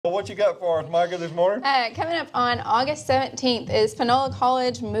Well, what you got for us, Micah, this morning? Coming up on August 17th is Panola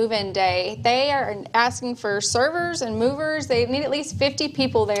College Move-In Day. They are asking for servers and movers. They need at least 50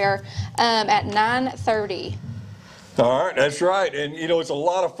 people there at 9:30. All right, that's right. And, you know, it's a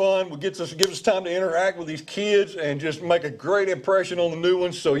lot of fun. It gives us time to interact with these kids and just make a great impression on the new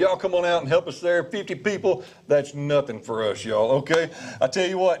ones. So y'all come on out and help us there. 50 people, that's nothing for us, y'all, okay? I tell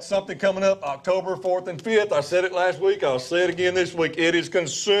you what, something coming up October 4th and 5th. I said it last week. I'll say it again this week. It is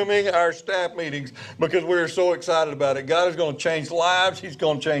consuming our staff meetings because we're so excited about it. God is going to change lives. He's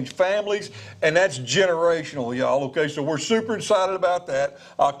going to change families, and that's generational, y'all, okay? So we're super excited about that.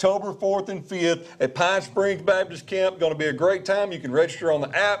 October 4th and 5th at Pine Springs Baptist Camp. Going to be a great time. You can register on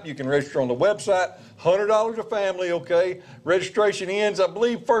the app. You can register on the website. $100 a family, okay? Registration ends, I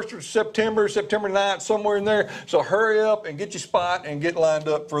believe, 1st of September 9th, somewhere in there. So hurry up and get your spot and get lined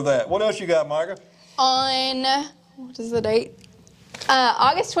up for that. What else you got, Micah? On, what is the date?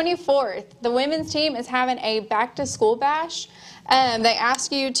 August 24th, the women's team is having a back-to-school bash. They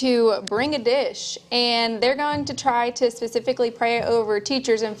ask you to bring a dish, and they're going to try to specifically pray over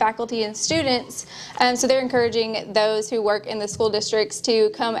teachers and faculty and students. So they're encouraging those who work in the school districts to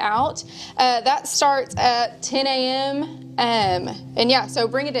come out. That starts at 10 a.m. And yeah, so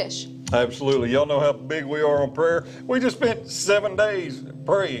bring a dish. Absolutely. Y'all know how big we are on prayer. We just spent 7 days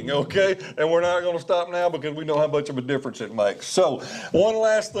praying, okay? And we're not going to stop now because we know how much of a difference it makes. So, one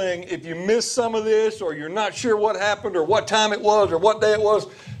last thing. If you missed some of this or you're not sure what happened or what time it was or what day it was,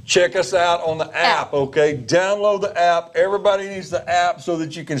 check us out on the app, okay? Download the app. Everybody needs the app so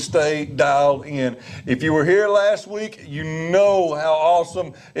that you can stay dialed in. If you were here last week, you know how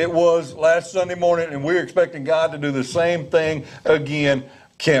awesome it was last Sunday morning, and we're expecting God to do the same thing again.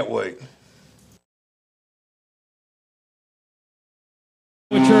 Can't wait.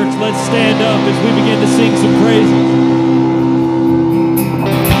 Church, let's stand up as we begin to sing some praises.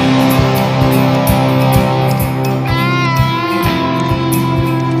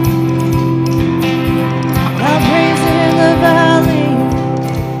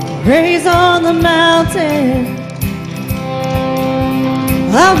 Praise on the mountain.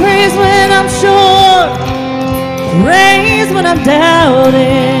 I'll praise when I'm sure. Praise when I'm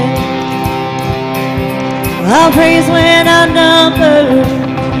doubting. I'll praise when I'm numbered.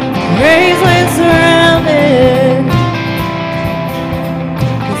 Praise when surrounded.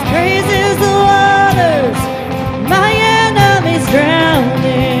 'Cause praise is the waters my enemies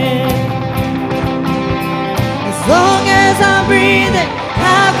drowning. As long as I'm breathing,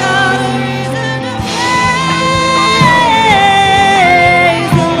 I've got a reason to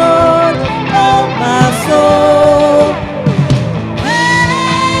praise the Lord, oh my soul. Praise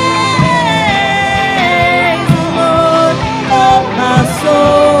the Lord, oh my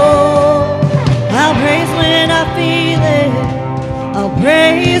soul. I'll praise when I feel it. I'll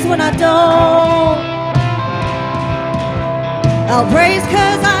praise when I don't. I'll praise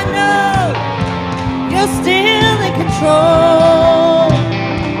 'cause I know you're still in control.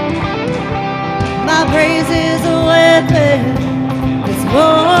 My praise is a weapon, it's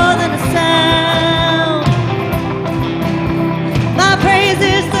more than a sound. My praise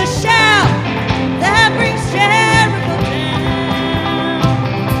is the shout that brings Jericho down.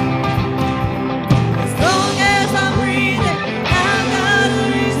 As long as I'm breathing, I've got a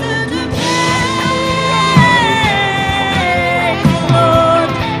reason to praise the Lord,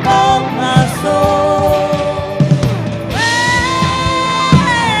 oh my soul.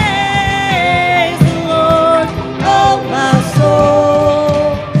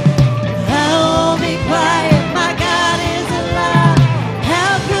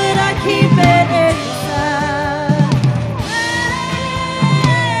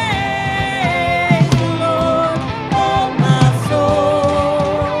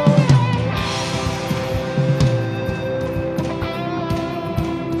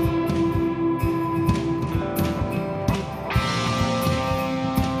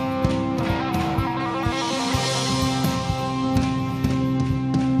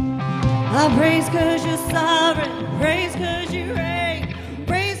 I praise 'cause you're sovereign, praise 'cause you reign,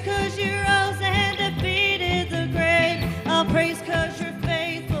 praise 'cause you rose and defeated the grave. I'll praise 'cause you're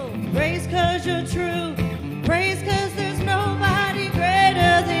faithful, praise 'cause you're true, praise 'cause there's nobody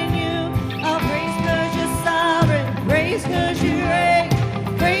greater than you. I'll praise 'cause you're sovereign, praise 'cause you reign,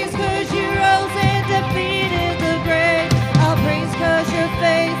 praise 'cause you rose and defeated the grave. I'll praise 'cause you're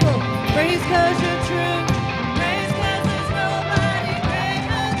faithful, praise 'cause you're true.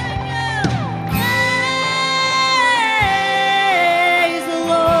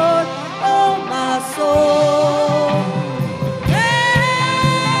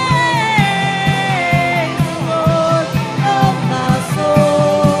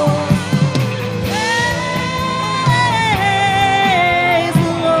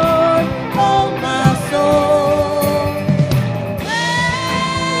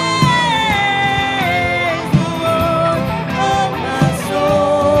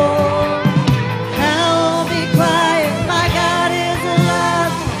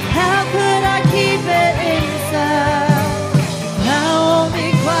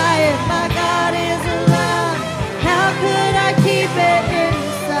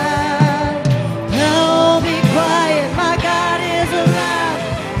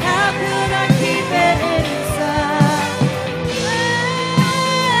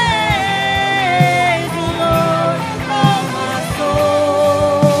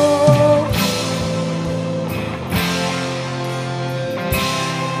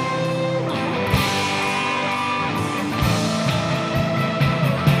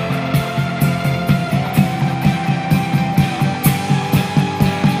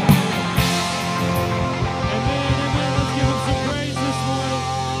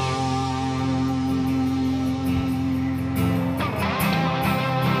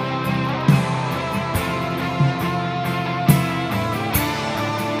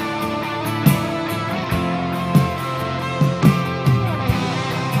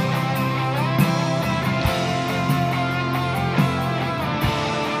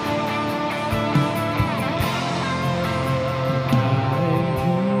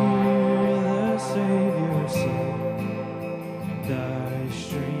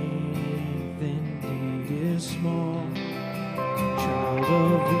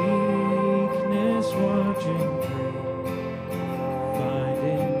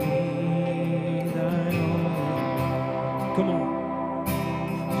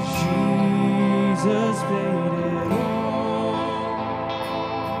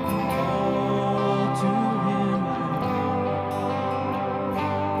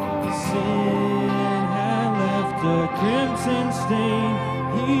 Sin had left a crimson stain.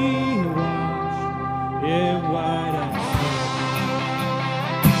 He washed it white as snow.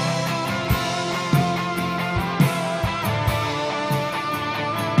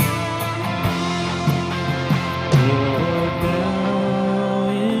 Lord, now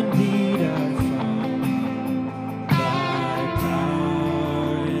indeed I find thy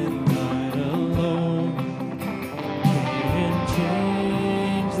power and thine alone can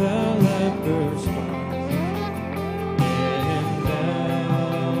change the leper's heart and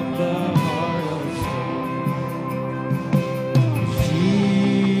melt the heart of stone.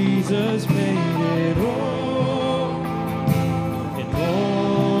 Jesus paid it all, and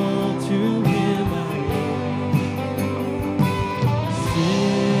all to him I owe.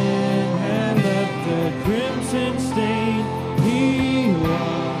 Sin had left a crimson stain. He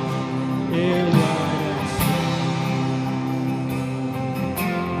washed it white as snow.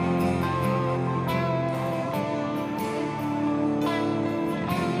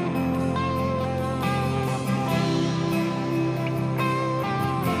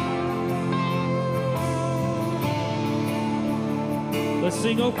 Let's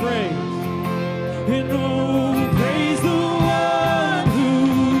sing, oh praise. And oh, praise the one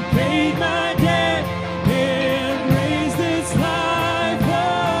who paid my debt and raised this life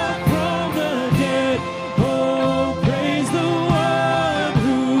up from the dead. Oh, praise the one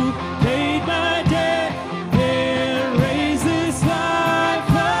who paid my debt and raised this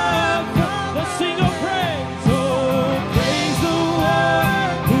life up from. Let's sing, oh praise. Oh, praise the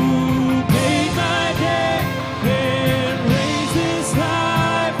one who paid my debt and raised this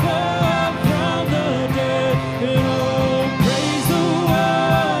life up from the dead. And oh, praise the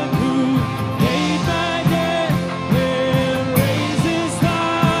one who paid my debt and raised this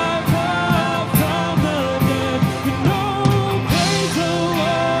life up from the dead. And oh, praise the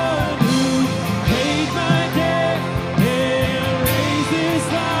one who paid my debt and raised this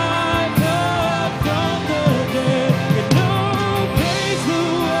life up from the dead. And oh, praise the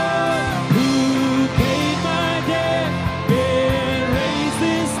one who paid my debt and raised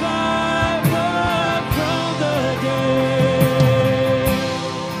this life up from the dead.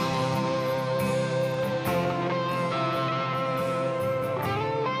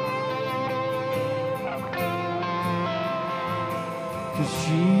 Cause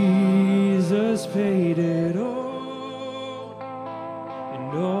Jesus paid it all,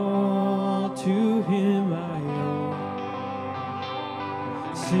 and all to him I owe.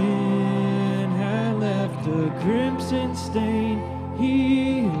 Sin had left a crimson stain.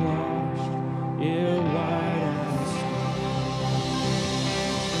 He washed it white as snow.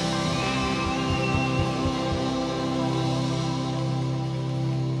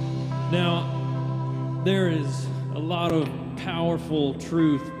 Now, there is a lot of powerful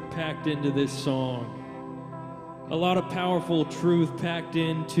truth packed into this song. A lot of powerful truth packed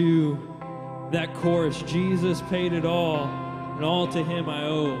into that chorus. Jesus paid it all, and all to him I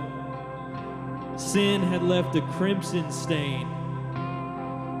owe. Sin had left a crimson stain,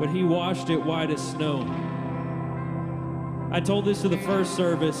 but he washed it white as snow. I told this to the first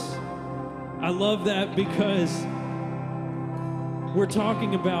service. I love that because we're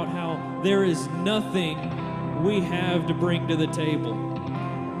talking about how there is nothing we have to bring to the table.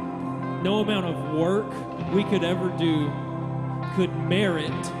 No amount of work we could ever do could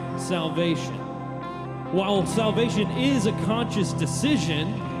merit salvation. While salvation is a conscious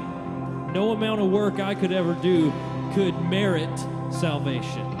decision, no amount of work I could ever do could merit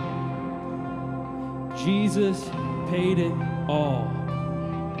salvation. Jesus paid it all.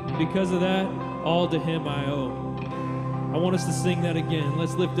 Because of that, all to him I owe. I want us to sing that again.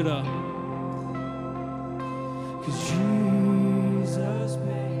 Let's lift it up. 'Cause Jesus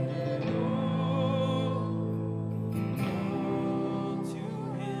paid it all, all to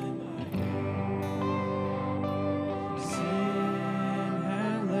him I owe. Sin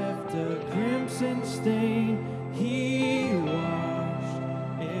had left a crimson stain. He washed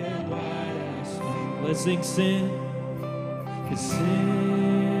it white as snow. Let's sing sin. 'Cause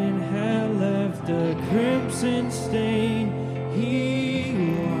sin had left a crimson stain. He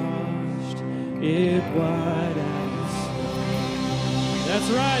washed it white as snow. That's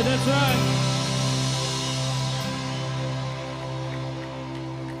right, that's right.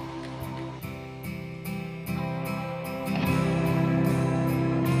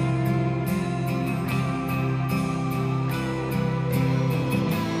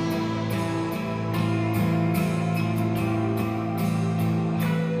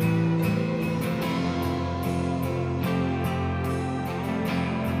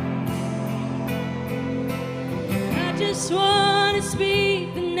 I just want to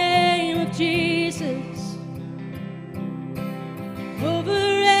speak the name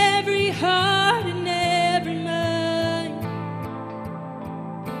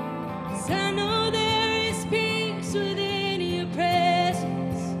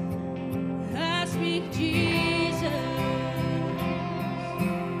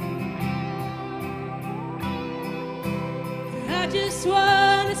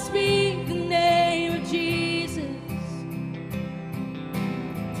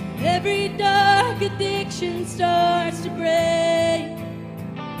every dark addiction starts to break.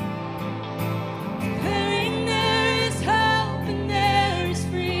 Declaring there is hope and there is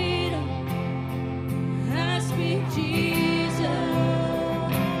freedom. I speak Jesus.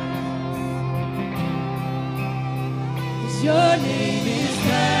 'Cause your name is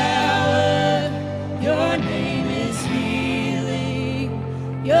power, your name is healing,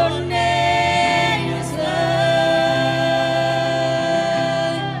 your name is love.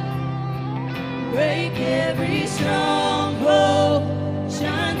 Break every stronghold,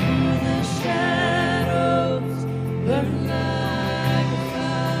 shine through the shadows, burn like a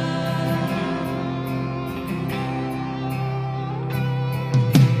fire.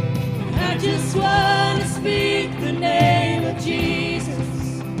 I just want to speak the name of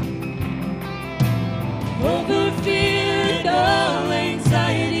Jesus over fear and all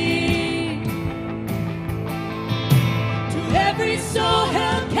anxiety. To every soul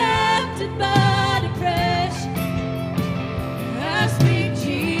held captive by depression, I speak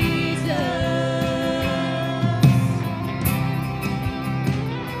Jesus.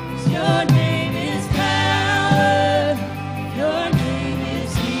 'Cause your name is power, your name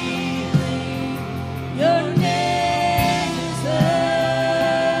is healing, your name is love.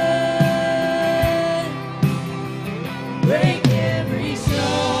 Break every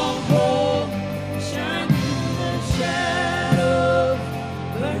stronghold, shine through the shadows,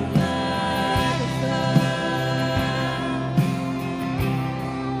 burn like a fire.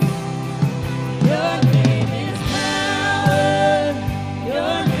 Your name is power,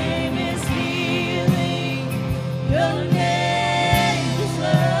 your name is healing, your name is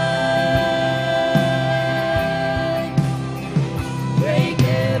love. Break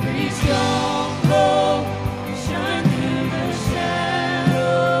every stronghold, shine through the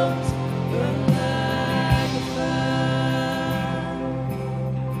shadows, burn like a fire.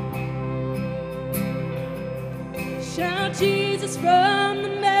 Shout Jesus from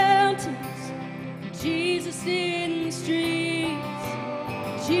the mountains, Jesus in the streets,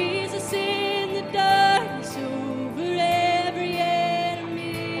 Jesus in the darkness over every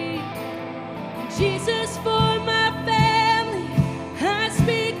enemy. Jesus for my family, I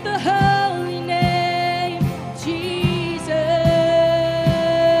speak the holy name, Jesus.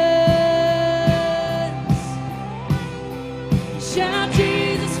 Shout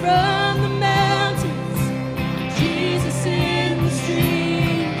Jesus from the mountains, Jesus in the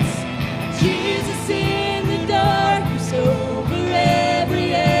streets, Jesus in the darkness over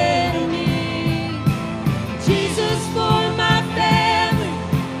every enemy. Jesus for my family,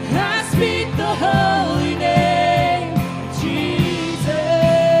 I speak the holy name, Jesus.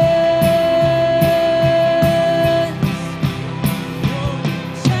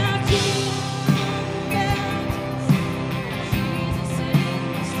 Shout Jesus from the mountains, Jesus in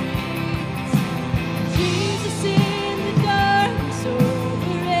the streets, Jesus in the darkness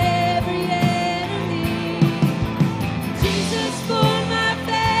over every enemy. Jesus for my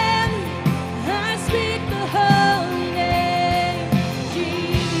family, I speak the holy name, Jesus.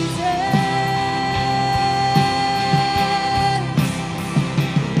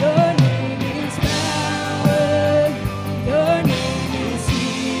 Your name is power, your name is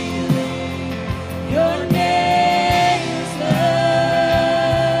healing, your name is love.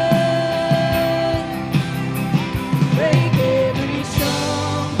 Break every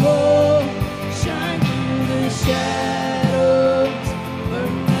stronghold, shine through the shadows,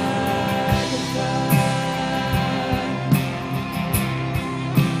 burn like a fire.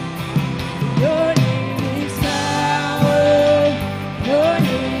 Your name is power, your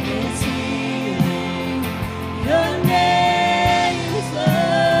name is healing, your name is love.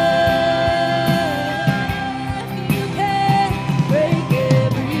 You can break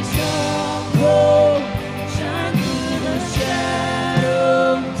every stronghold, shine through the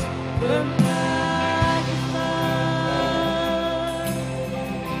shadows, burn like a fire.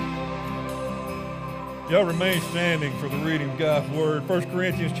 Y'all remain standing for the reading of God's word. 1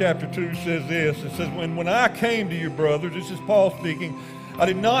 Corinthians chapter 2 says this. It says, when I came to you, brothers, this is Paul speaking, I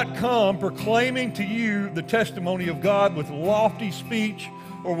did not come proclaiming to you the testimony of God with lofty speech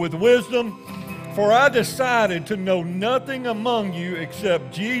or with wisdom, for I decided to know nothing among you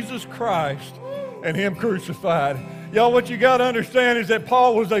except Jesus Christ and him crucified. Y'all, what you got to understand is that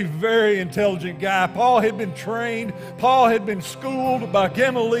Paul was a very intelligent guy. Paul had been trained. Paul had been schooled by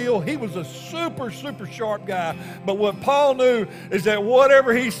Gamaliel. He was a super, super sharp guy. But what Paul knew is that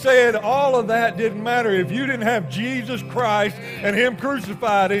whatever he said, all of that didn't matter if you didn't have Jesus Christ and him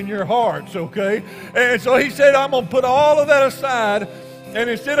crucified in your hearts, okay? And so he said, I'm going to put all of that aside And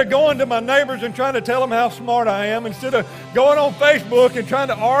instead of going to my neighbors and trying to tell them how smart I am, instead of going on Facebook and trying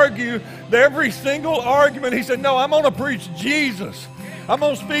to argue every single argument, he said, no, I'm going to preach Jesus. I'm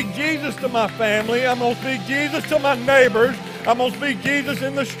going to speak Jesus to my family. I'm going to speak Jesus to my neighbors. I'm going to speak Jesus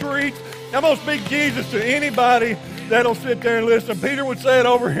in the streets. I'm going to speak Jesus to anybody that'll sit there and listen. Peter would say it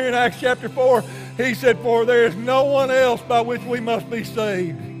over here in Acts chapter 4. He said, for there is no one else by which we must be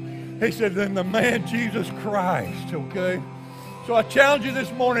saved. He said, than the man Jesus Christ, okay? So I challenge you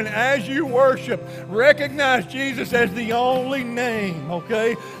this morning, as you worship, recognize Jesus as the only name,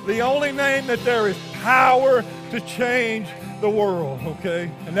 okay? The only name that there is power to change the world,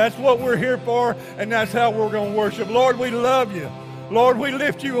 okay? And that's what we're here for, and that's how we're going to worship. Lord, we love you. Lord, we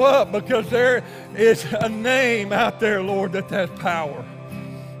lift you up because there is a name out there, Lord, that has power.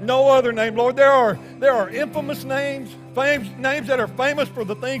 No other name, Lord. There are infamous names, names that are famous for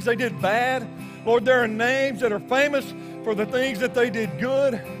the things they did bad. Lord, there are names that are famous for the things that they did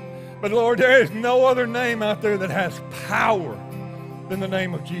good. But Lord, there is no other name out there that has power than the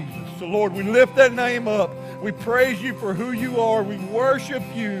name of Jesus. So Lord, we lift that name up. We praise you for who you are. We worship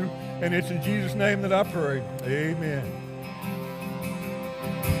you. And it's in Jesus' name that I pray. Amen.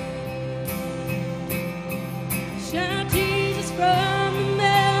 Shout Jesus from the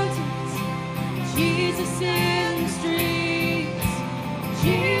mountains, Jesus in the streets,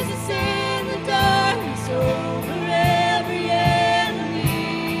 Jesus in the darkness over every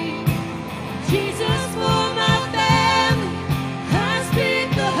enemy, Jesus for my family, I speak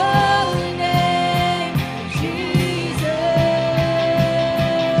the holy name of Jesus.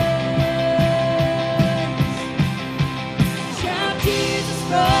 Shout Jesus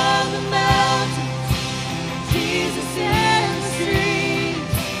from the mountains, Jesus in the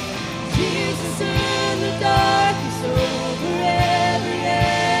streets, Jesus in the darkness over every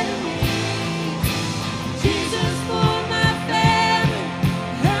enemy, Jesus for my family,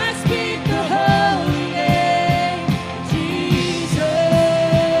 I speak the holy name of Jesus.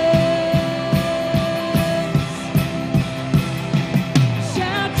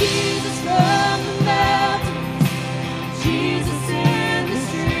 Shout Jesus from the mountains, Jesus in the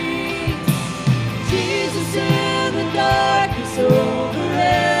streets, Jesus in the darkness over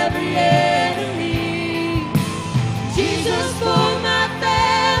every enemy, Jesus for my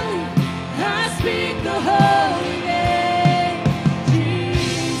family, I speak the holy name of Jesus.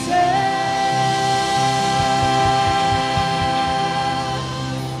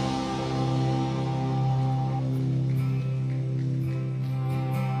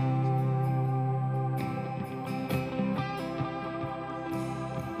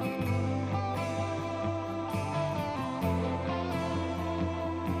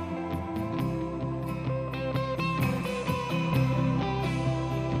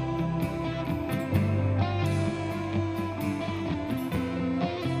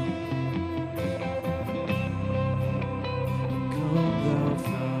 Come thou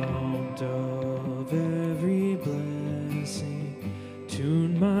fount of every blessing,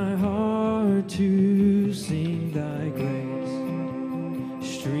 tune my heart to sing thy grace.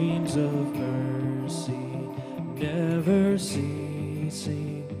 Streams of mercy never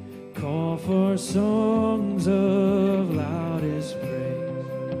ceasing, call for songs of loudest praise.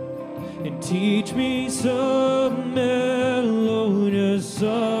 And teach me some melodious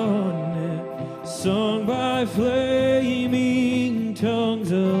sonnet, sung by flaming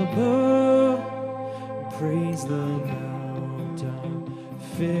tongues above. Praise the mount I'm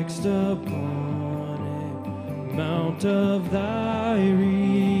fixed upon it, mount of thy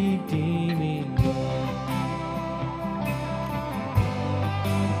redeeming love.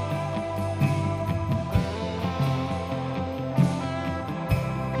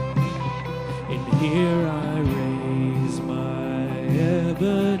 And here I raise my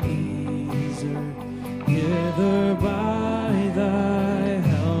Ebenezer, hither by thy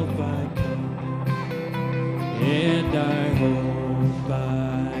help I come, and I hope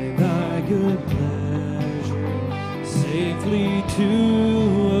by thy good pleasure safely to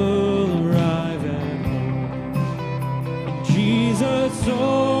arrive at home. And Jesus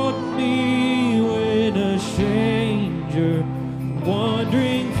sought me when a stranger,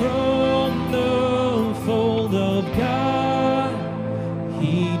 wandering from the fold of God,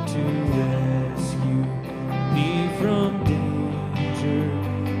 he to rescue me from danger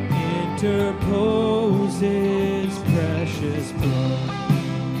interpose his precious blood.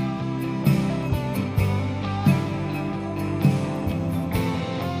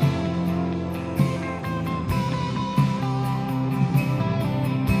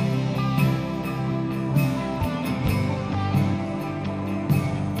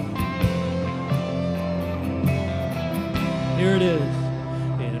 Here it is.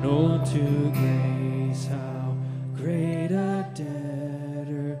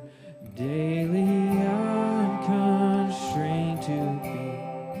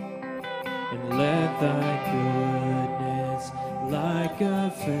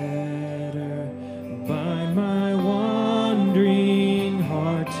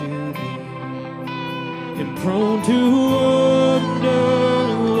 heart to thee. And prone to wonder,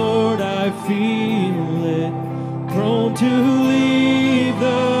 Lord, I feel it. Prone to leave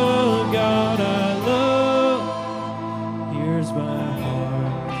the God I love. Here's my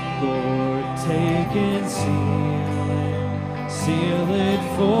heart, Lord, take and seal it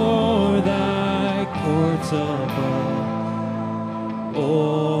for thy courts above.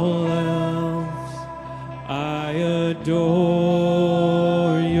 All else I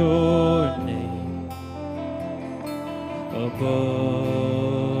adore your name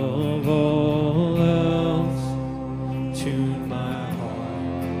above all else. Tune my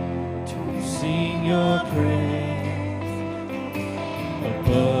heart to sing your praise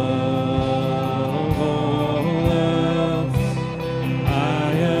above all else.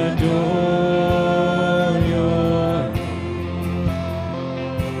 I adore your name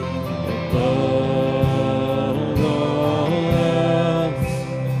above all else.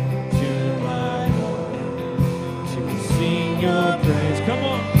 Tune my heart to sing your praise. Come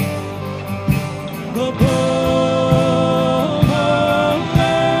on. Above all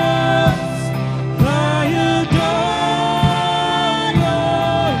else, I adore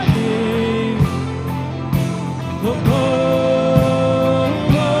your name.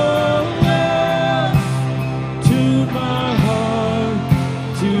 Above all else, tune my heart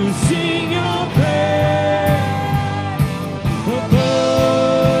to sing your praise. Above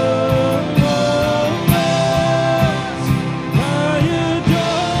all else, I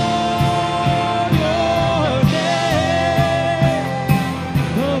adore your name.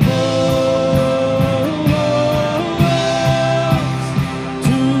 Above all else,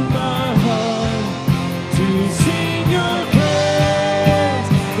 tune my heart to sing your praise.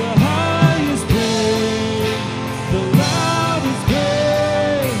 The highest praise, the loudest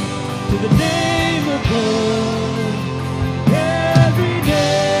praise, to the name above every day.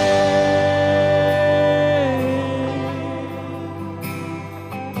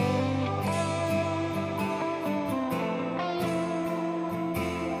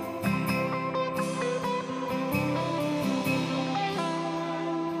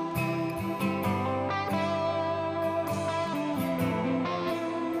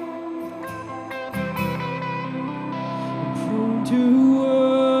 Prone to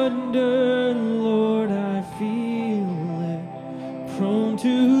wonder, Lord, I feel it. Prone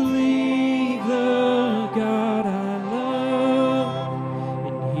to leave the God I love.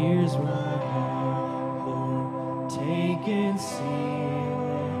 And here's my heart, Lord, take and seal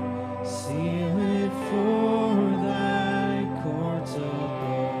it for thy courts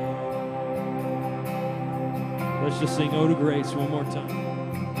above. Let's just sing "Oh to Grace" one more time.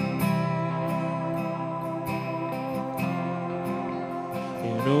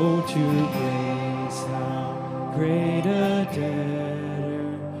 And oh, to grace, how great a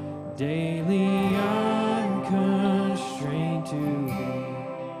debtor daily I'm constrained to be.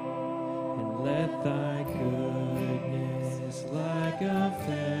 And let thy goodness like a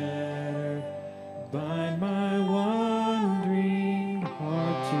fetter bind my wandering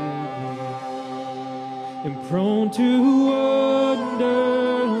heart to thee. And prone to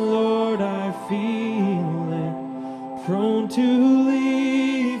wonder, Lord, I feel it. Prone to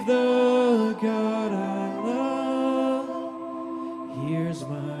leave the God I love. Here's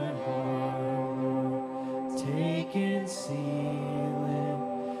my heart, Lord, take and seal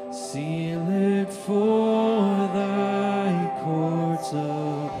it for thy courts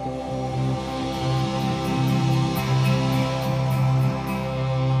above.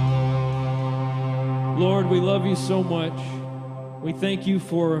 Lord, we love you so much. We thank you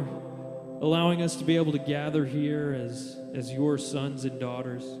for allowing us to be able to gather here as your sons and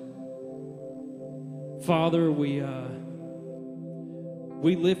daughters. Father, we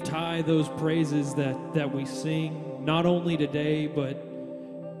lift high those praises that we sing, not only today, but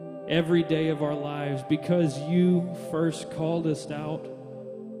every day of our lives, because you first called us out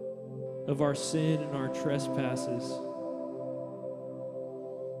of our sin and our trespasses.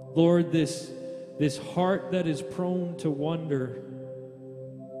 Lord, this heart that is prone to wonder,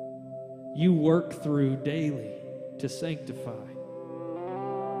 you work through daily to sanctify.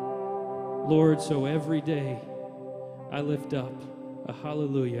 Lord, so every day I lift up a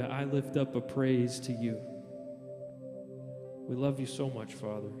hallelujah. I lift up a praise to you. We love you so much,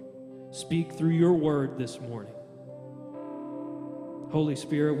 Father. Speak through your word this morning. Holy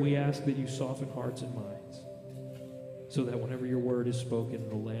Spirit, we ask that you soften hearts and minds so that whenever your word is spoken,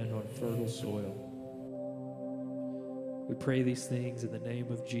 it'll land on fertile soil. We pray these things in the name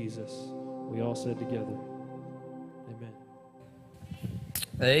of Jesus. We all said together, amen.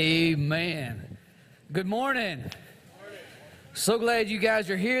 Amen. Good morning. So glad you guys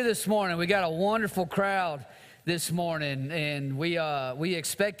are here this morning. We got a wonderful crowd this morning, and we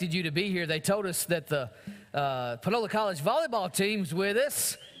expected you to be here. They told us that the Panola College volleyball team's with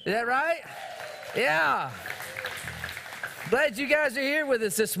us. Is that right? Yeah. Glad you guys are here with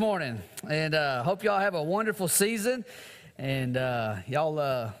us this morning, and hope y'all have a wonderful season. And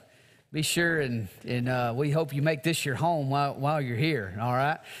y'all be sure and we hope you make this your home while you're here. All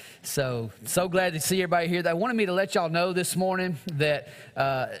right. So glad to see everybody here. They wanted me to let y'all know this morning that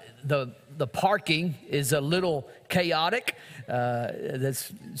the parking is a little chaotic.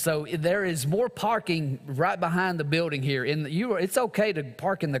 So there is more parking right behind the building here. It's okay to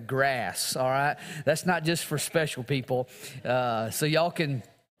park in the grass. All right, that's not just for special people. So y'all can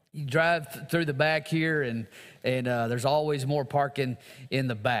drive through the back here, and there's always more parking in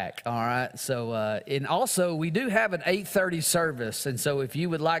the back. All right. So and also we do have an 8:30 service, and so if you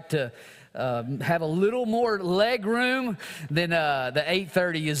would like to have a little more leg room, then the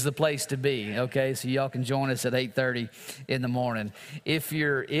 8:30 is the place to be. Okay, so y'all can join us at 8:30 in the morning if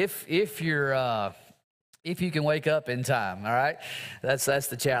you can wake up in time. All right, that's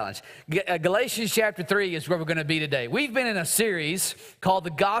the challenge. Galatians chapter 3 is where we're going to be today. We've been in a series called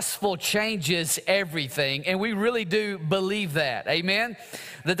 "The Gospel Changes Everything," and we really do believe that. Amen.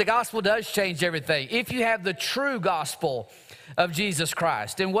 That the gospel does change everything if you have the true gospel of Jesus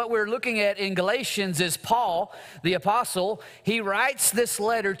Christ. And what we're looking at in Galatians is Paul, the apostle. He writes this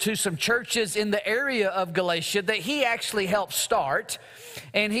letter to some churches in the area of Galatia that he actually helped start.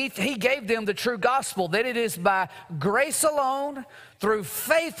 And he gave them the true gospel, that it is by grace alone, through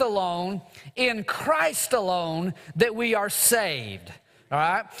faith alone, in Christ alone, that we are saved. All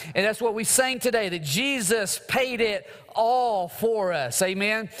right? And that's what we sang today, that Jesus paid it all for us.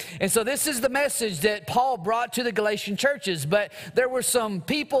 Amen? And so this is the message that Paul brought to the Galatian churches. But there were some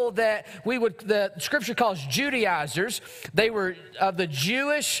people that the scripture calls Judaizers. They were of the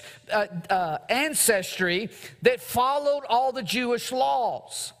Jewish ancestry that followed all the Jewish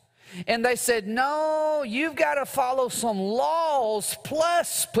laws. And they said, no, you've got to follow some laws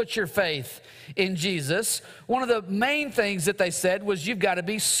plus put your faith in Jesus. One of the main things that they said was you've got to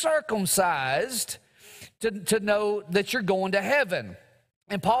be circumcised to know that you're going to heaven.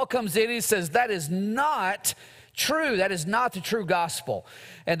 And Paul comes in and he says that is not true. That is not the true gospel.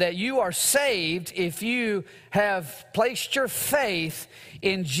 And that you are saved if you have placed your faith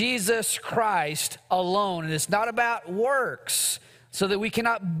in Jesus Christ alone. And it's not about works, so that we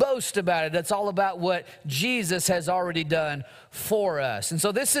cannot boast about it. That's all about what Jesus has already done for us. And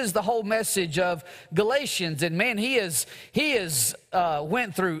so this is the whole message of Galatians. And man, he is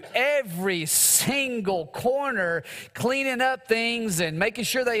went through every single corner, cleaning up things and making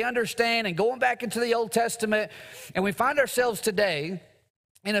sure they understand and going back into the Old Testament. And we find ourselves today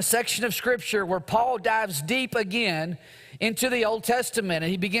in a section of Scripture where Paul dives deep again into the Old Testament,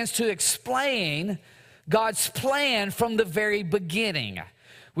 and he begins to explain God's plan from the very beginning.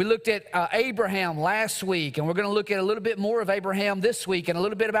 We looked at Abraham last week, and we're going to look at a little bit more of Abraham this week, and a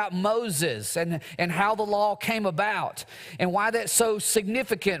little bit about Moses and how the law came about and why that's so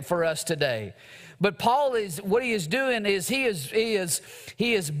significant for us today. But Paul what he is doing is he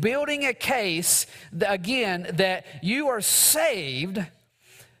is building a case again that you are saved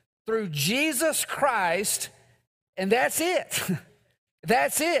through Jesus Christ, and that's it.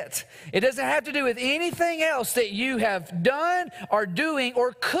 That's it. It doesn't have to do with anything else that you have done or doing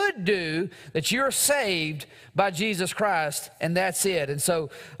or could do, that you're saved by Jesus Christ, and that's it. And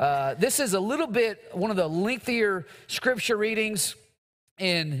so this is a little bit one of the lengthier scripture readings,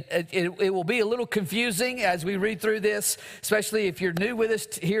 and it will be a little confusing as we read through this, especially if you're new with us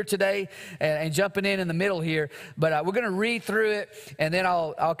here today and jumping in the middle here. But we're going to read through it, and then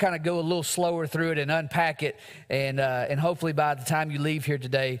I'll kind of go a little slower through it and unpack it. And hopefully by the time you leave here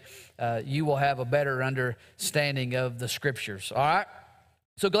today, you will have a better understanding of the scriptures. All right?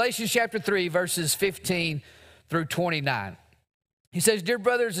 So Galatians chapter 3, verses 15 through 29. He says, "Dear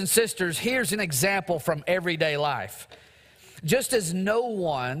brothers and sisters, here's an example from everyday life. Just as no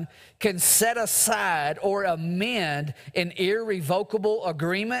one can set aside or amend an irrevocable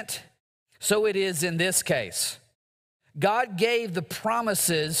agreement, so it is in this case. God gave the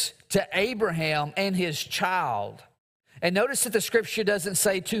promises to Abraham and his child. And notice that the scripture doesn't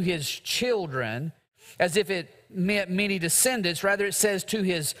say to his children, as if it meant many descendants. Rather, it says to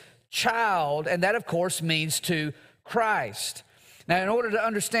his child, and that, of course, means to Christ. Now, in order to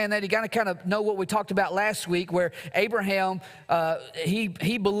understand that, you got to kind of know what we talked about last week, where Abraham,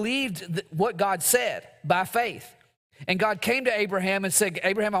 he believed what God said by faith. And God came to Abraham and said,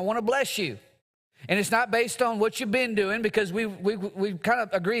 Abraham, I want to bless you. And it's not based on what you've been doing, because we kind of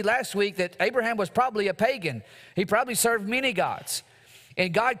agreed last week that Abraham was probably a pagan. He probably served many gods.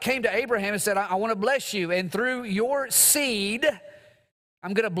 And God came to Abraham and said, I want to bless you. And through your seed,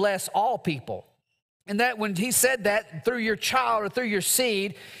 I'm going to bless all people. And that when he said that, through your child or through your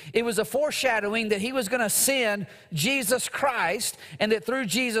seed, it was a foreshadowing that he was going to send Jesus Christ, and that through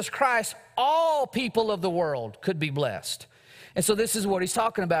Jesus Christ, all people of the world could be blessed. And so this is what he's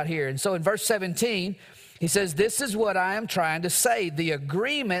talking about here. And so in verse 17, he says, this is what I am trying to say. The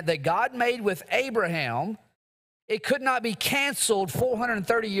agreement that God made with Abraham, it could not be canceled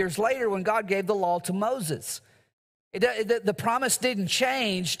 430 years later when God gave the law to Moses. The promise didn't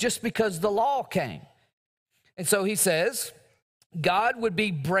change just because the law came. And so he says, God would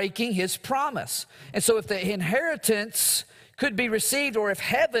be breaking his promise. And so if the inheritance could be received, or if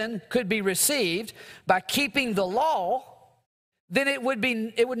heaven could be received by keeping the law, then it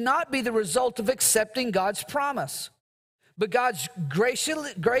would not be the result of accepting God's promise. But God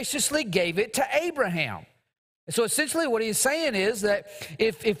graciously gave it to Abraham. And so essentially what he's saying is that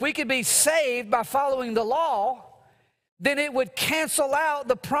if we could be saved by following the law, then it would cancel out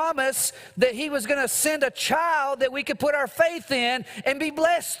the promise that he was going to send a child that we could put our faith in and be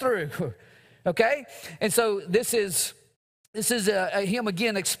blessed through. Okay? And so this is him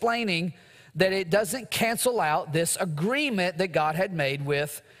again explaining that it doesn't cancel out this agreement that God had made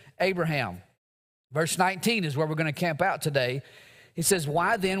with Abraham. Verse 19 is where we're going to camp out today. He says,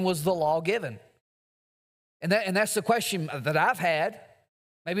 why then was the law given? And that's the question that I've had.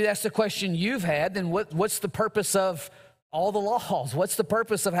 Maybe that's the question you've had. Then what's the purpose of all the laws? What's the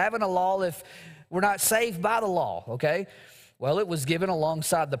purpose of having a law if we're not saved by the law? Okay? Well, it was given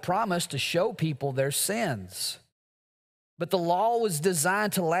alongside the promise to show people their sins. But the law was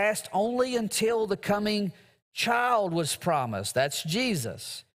designed to last only until the coming child was promised. That's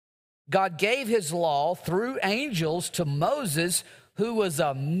Jesus. God gave his law through angels to Moses, who was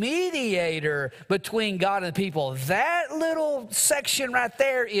a mediator between God and people. That little section right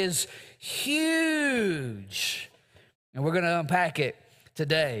there is huge. And we're going to unpack it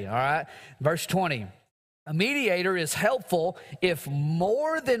today, all right? Verse 20. A mediator is helpful if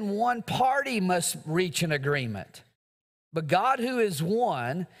more than one party must reach an agreement. But God, who is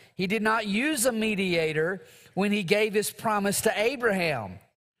one, he did not use a mediator when he gave his promise to Abraham.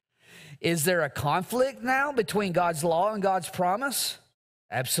 Is there a conflict now between God's law and God's promise?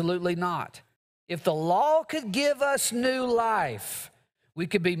 Absolutely not. If the law could give us new life, we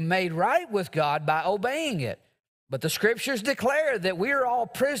could be made right with God by obeying it. But the scriptures declare that we are all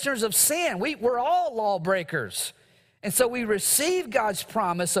prisoners of sin. We're all lawbreakers. And so we receive God's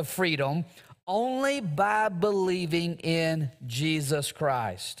promise of freedom only by believing in Jesus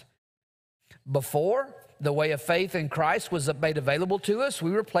Christ. Before the way of faith in Christ was made available to us,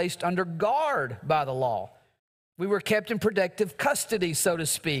 we were placed under guard by the law. We were kept in protective custody, so to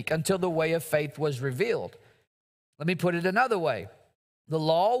speak, until the way of faith was revealed. Let me put it another way. The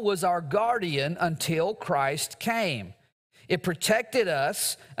law was our guardian until Christ came. It protected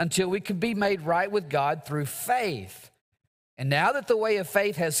us until we could be made right with God through faith. And now that the way of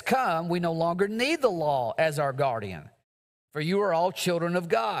faith has come, we no longer need the law as our guardian. For you are all children of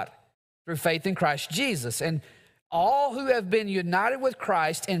God through faith in Christ Jesus. And all who have been united with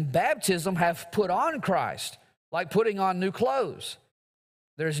Christ in baptism have put on Christ, like putting on new clothes.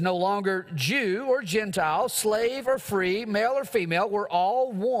 There's no longer Jew or Gentile, slave or free, male or female. We're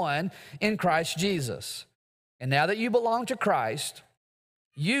all one in Christ Jesus. And now that you belong to Christ,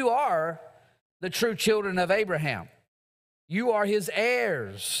 you are the true children of Abraham. You are his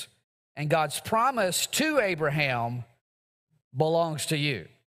heirs. And God's promise to Abraham belongs to you.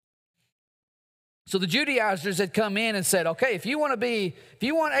 So the Judaizers had come in and said, okay, if you want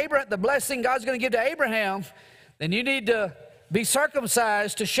Abraham, the blessing God's going to give to Abraham, then you need to be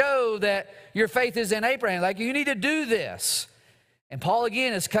circumcised to show that your faith is in Abraham. Like, you need to do this. And Paul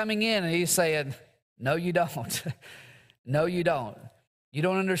again is coming in and he's saying, no, you don't. No, you don't. You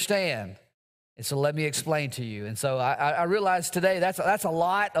don't understand. And so let me explain to you. And so I realize today that's a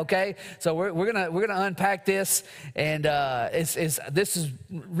lot, okay? So we're gonna unpack this, and this has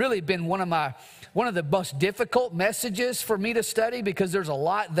really been one of the most difficult messages for me to study, because there's a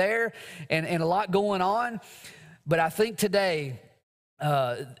lot there and a lot going on. But I think today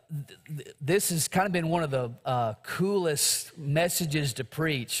this has kind of been one of the coolest messages to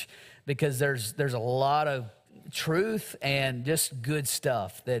preach, because there's a lot of truth and just good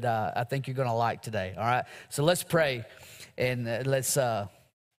stuff that I think you're going to like today. All right, so let's pray, and let's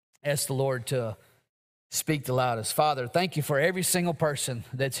ask the Lord to speak the loudest. Father, thank you for every single person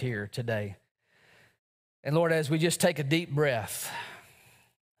that's here today. And Lord, as we just take a deep breath,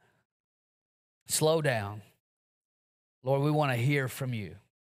 slow down. Lord, we want to hear from you.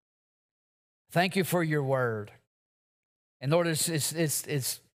 Thank you for your word. And Lord,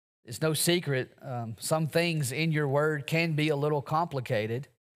 it's no secret. Some things in your word can be a little complicated.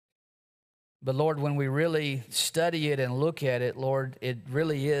 But Lord, when we really study it and look at it, Lord, it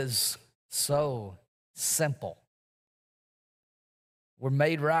really is so simple. We're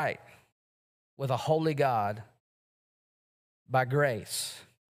made right with a holy God by grace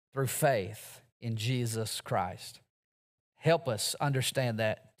through faith in Jesus Christ. Help us understand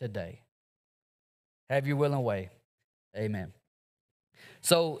that today. Have your will and way. Amen.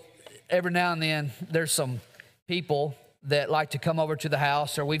 So every now and then, there's some people that like to come over to the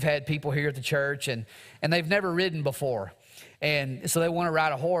house, or we've had people here at the church, and they've never ridden before. And so they want to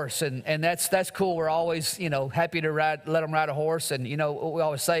ride a horse, and that's cool. We're always, happy to let them ride a horse. And, we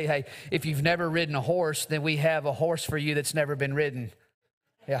always say, hey, if you've never ridden a horse, then we have a horse for you that's never been ridden.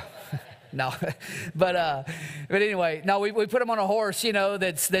 Yeah. No, but anyway, no, we put them on a horse,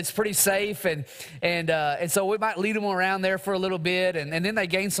 that's pretty safe, and so we might lead them around there for a little bit, and then they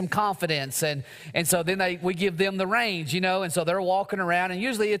gain some confidence, and so then we give them the reins, and so they're walking around, and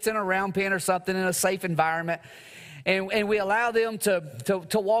usually it's in a round pen or something in a safe environment, and we allow them to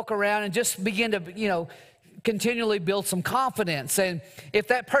walk around and just begin to, continually build some confidence. And if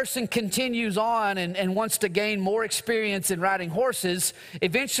that person continues on and wants to gain more experience in riding horses,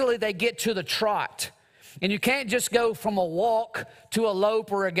 eventually they get to the trot. And you can't just go from a walk to a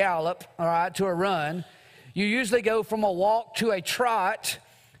lope or a gallop, all right, to a run. You usually go from a walk to a trot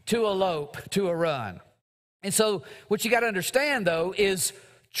to a lope to a run. And so what you got to understand, though, is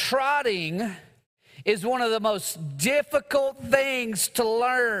trotting is one of the most difficult things to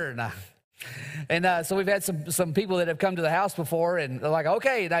learn. And so we've had some people that have come to the house before, and they're like,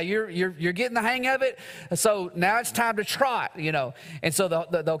 okay, now you're getting the hang of it, so now it's time to trot, And so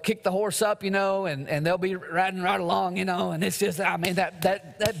they'll kick the horse up, and they'll be riding right along, and it's just,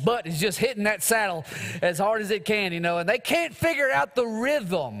 that butt is just hitting that saddle as hard as it can, and they can't figure out the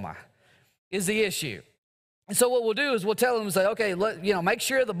rhythm is the issue. And so what we'll do is we'll tell them, say, okay, make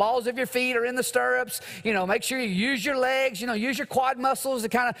sure the balls of your feet are in the stirrups. Make sure you use your legs. Use your quad muscles to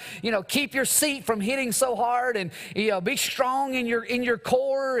kind of, keep your seat from hitting so hard, and be strong in your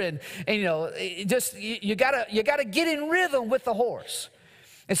core, and you gotta get in rhythm with the horse.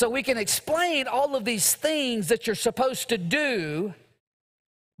 And so we can explain all of these things that you're supposed to do,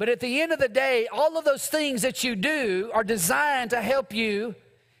 but at the end of the day, all of those things that you do are designed to help you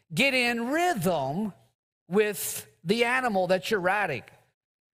get in rhythm with the animal that you're riding.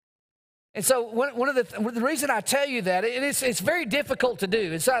 And so one of the reason I tell you that, it's very difficult to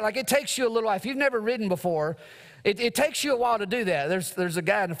do. It's like it takes you a little while. If you've never ridden before, it takes you a while to do that. There's a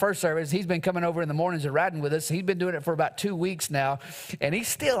guy in the first service. He's been coming over in the mornings and riding with us. He's been doing it for about 2 weeks now, and he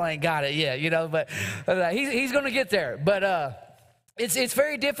still ain't got it yet, But he's going to get there. But it's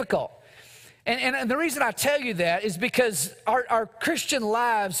very difficult. And the reason I tell you that is because our Christian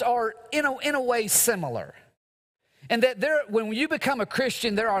lives are in a way similar. And that when you become a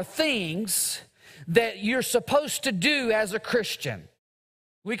Christian, there are things that you're supposed to do as a Christian.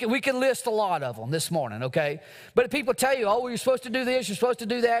 We can list a lot of them this morning, okay? But people tell you, oh, well, you're supposed to do this, you're supposed to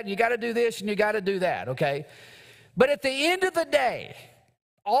do that, and you got to do this, and you got to do that, okay? But at the end of the day,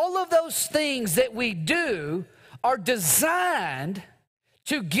 all of those things that we do are designed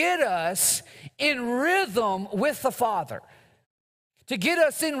to get us in rhythm with the Father, to get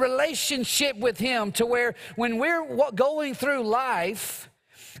us in relationship with Him, to where when we're going through life,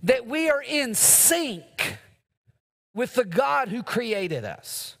 that we are in sync with the God who created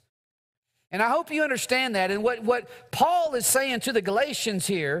us. And I hope you understand that. And what Paul is saying to the Galatians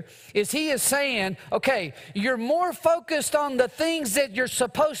here is he is saying, okay, you're more focused on the things that you're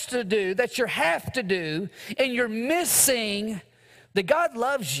supposed to do, that you have to do, and you're missing that God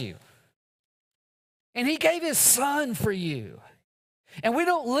loves you. And He gave His Son for you. And we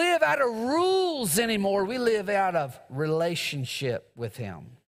don't live out of rules anymore. We live out of relationship with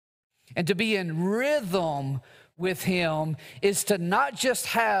Him. And to be in rhythm with Him is to not just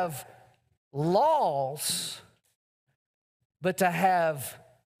have laws, but to have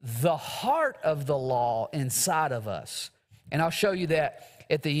the heart of the law inside of us. And I'll show you that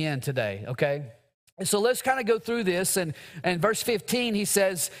at the end today, okay? So let's kind of go through this. And verse 15,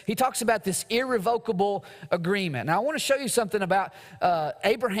 he talks about this irrevocable agreement. Now, I want to show you something about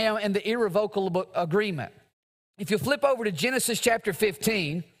Abraham and the irrevocable agreement. If you flip over to Genesis chapter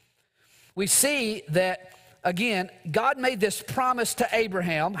 15, we see that, again, God made this promise to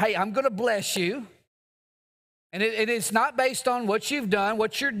Abraham. Hey, I'm going to bless you. And it is not based on what you've done,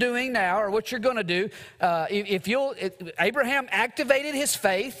 what you're doing now, or what you're going to do. Abraham activated his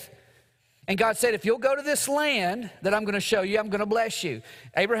faith. And God said, if you'll go to this land that I'm going to show you, I'm going to bless you.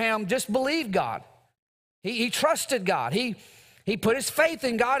 Abraham just believed God. He trusted God. He put his faith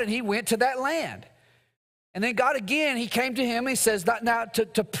in God, and he went to that land. And then God again, he came to him and he says, now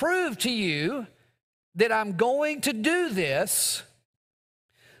to prove to you that I'm going to do this,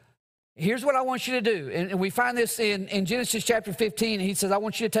 here's what I want you to do. And we find this in Genesis chapter 15. He says, I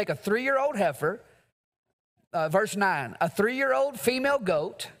want you to take a 3-year-old heifer, verse 9, a 3-year-old female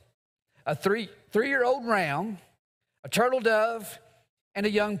goat, a three-year-old ram, a turtle dove, and a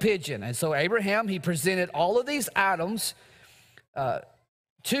young pigeon. And so Abraham, he presented all of these items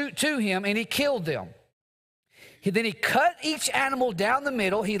to him, and he killed them. Then he cut each animal down the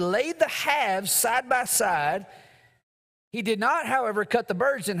middle. He laid the halves side by side. He did not, however, cut the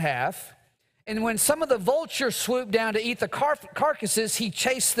birds in half. And when some of the vultures swooped down to eat the carcasses, he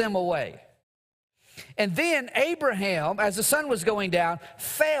chased them away. And then Abraham, as the sun was going down,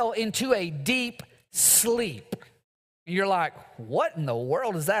 fell into a deep sleep. And you're like, what in the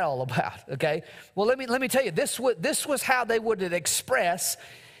world is that all about? Okay. Well, let me tell you, this was how they would express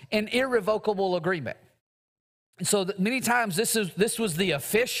an irrevocable agreement. And so many times this was the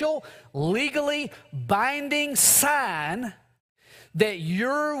official, legally binding sign that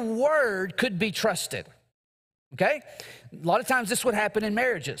your word could be trusted. Okay? A lot of times this would happen in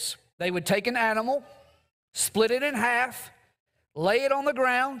marriages. They would take an animal, split it in half, lay it on the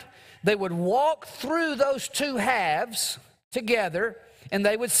ground. They would walk through those two halves together, and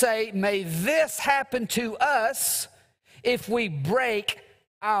they would say, may this happen to us if we break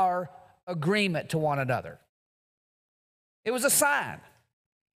our agreement to one another. It was a sign.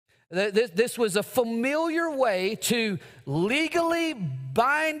 This was a familiar way to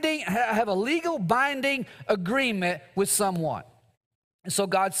have a legal binding agreement with someone. And so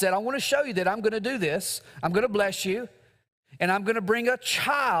God said, I want to show you that I'm going to do this. I'm going to bless you, and I'm going to bring a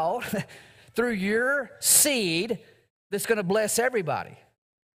child through your seed that's going to bless everybody.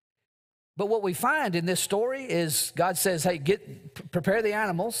 But what we find in this story is God says, hey, prepare the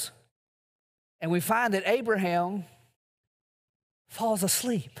animals. And we find that Abraham falls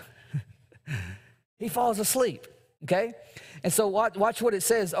asleep. He falls asleep, okay? And so watch what it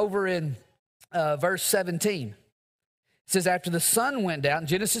says over in verse 17. It says, after the sun went down,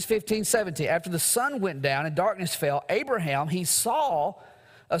 Genesis 15:17, after the sun went down and darkness fell, Abraham, he saw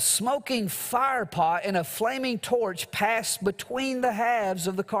a smoking fire pot and a flaming torch pass between the halves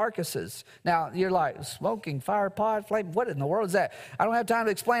of the carcasses. Now, you're like, smoking fire pot, flame, what in the world is that? I don't have time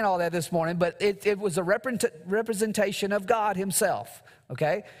to explain all that this morning, but it was a representation of God himself,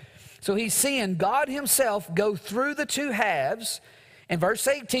 okay? So he's seeing God himself go through the two halves. And verse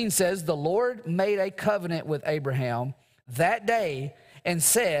 18 says, the Lord made a covenant with Abraham that day and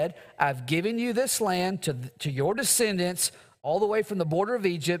said, I've given you this land to your descendants all the way from the border of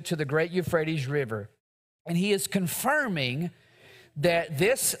Egypt to the great Euphrates River. And he is confirming that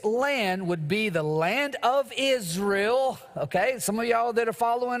this land would be the land of Israel. Okay, some of y'all that are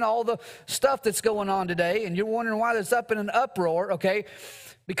following all the stuff that's going on today, and you're wondering why there's up in an uproar, okay?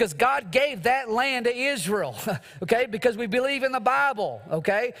 Because God gave that land to Israel, okay? Because we believe in the Bible,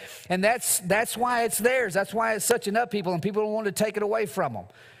 okay? And that's why it's theirs. That's why it's such an upheaval, and people don't want to take it away from them.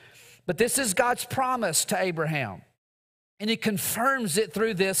 But this is God's promise to Abraham. And he confirms it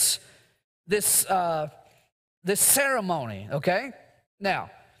through this ceremony, okay?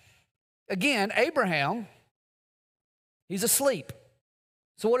 Now, again, Abraham, he's asleep.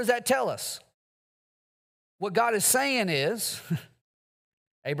 So what does that tell us? What God is saying is,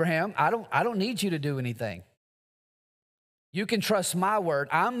 Abraham, I don't need you to do anything. You can trust my word.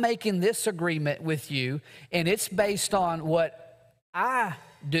 I'm making this agreement with you, and it's based on what I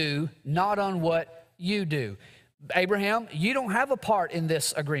do, not on what you do. Abraham, you don't have a part in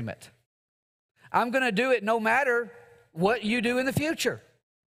this agreement. I'm going to do it no matter what you do in the future.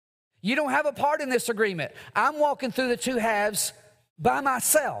 You don't have a part in this agreement. I'm walking through the two halves by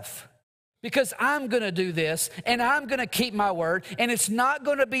myself because I'm going to do this and I'm going to keep my word, and it's not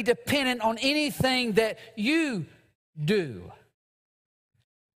going to be dependent on anything that you do.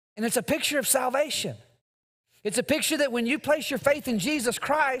 And it's a picture of salvation. It's a picture that when you place your faith in Jesus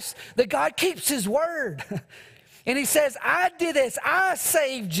Christ, that God keeps his word. And he says, I did this, I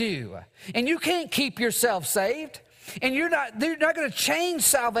saved you. And you can't keep yourself saved. And they're not going to change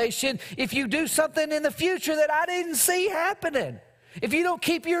salvation if you do something in the future that I didn't see happening. If you don't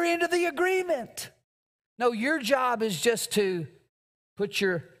keep your end of the agreement. No, your job is just to put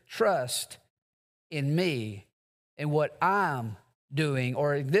your trust in me and what I'm doing,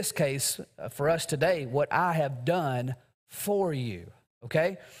 or in this case, for us today, what I have done for you,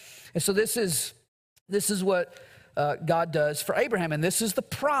 okay? And so this is what God does for Abraham. And this is the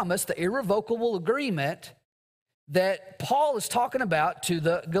promise, the irrevocable agreement that Paul is talking about to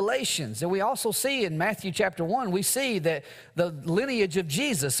the Galatians. And we also see in Matthew chapter 1, we see that the lineage of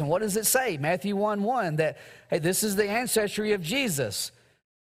Jesus. And what does it say? Matthew 1:1, that, hey, this is the ancestry of Jesus.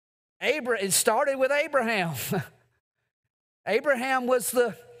 It started with Abraham. Abraham was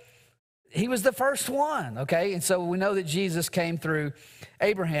the first one, okay? And so we know that Jesus came through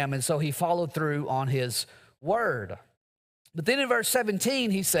Abraham, and so he followed through on his word. But then in verse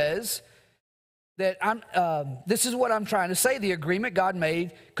 17, he says that this is what I'm trying to say. The agreement God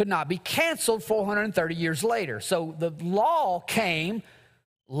made could not be canceled 430 years later. So the law came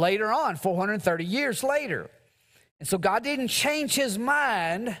later on, 430 years later. And so God didn't change his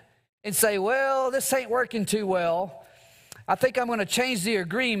mind and say, well, this ain't working too well. I think I'm going to change the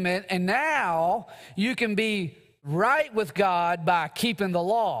agreement, and now you can be right with God by keeping the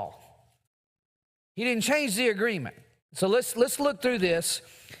law. He didn't change the agreement. So let's look through this,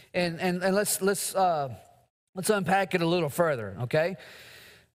 and let's unpack it a little further, okay?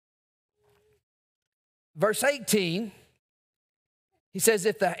 Verse 18, he says,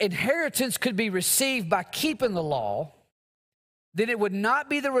 if the inheritance could be received by keeping the law, then it would not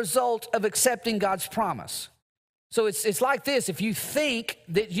be the result of accepting God's promise. So it's like this. If you think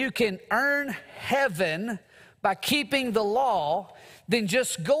that you can earn heaven by keeping the law, then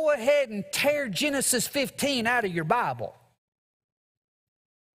just go ahead and tear Genesis 15 out of your Bible.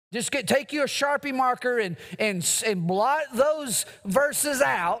 Just take your Sharpie marker and blot those verses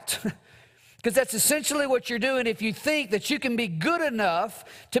out, because that's essentially what you're doing. If you think that you can be good enough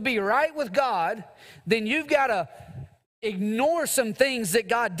to be right with God, then you've got to ignore some things that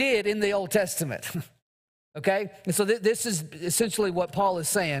God did in the Old Testament. Okay? And so this is essentially what Paul is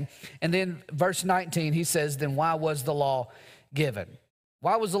saying. And then verse 19, he says, then why was the law given?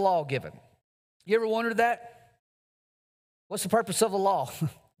 Why was the law given? You ever wondered that? What's the purpose of the law?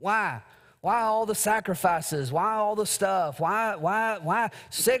 Why? Why all the sacrifices? Why all the stuff? Why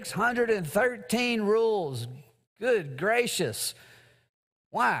 613 rules? Good gracious.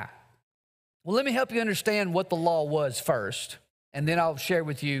 Why? Well, let me help you understand what the law was first, and then I'll share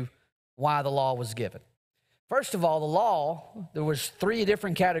with you why the law was given. First of all, the law, there was 3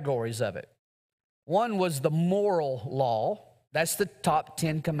 different categories of it. One was the moral law. That's the top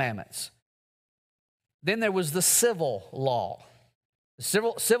 10 commandments. Then there was the civil law.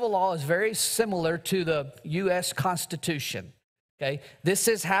 The civil law is very similar to the U.S. Constitution. Okay? This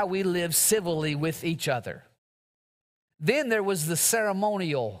is how we live civilly with each other. Then there was the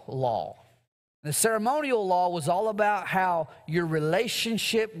ceremonial law. The ceremonial law was all about how your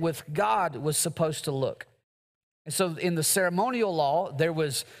relationship with God was supposed to look. And so in the ceremonial law, there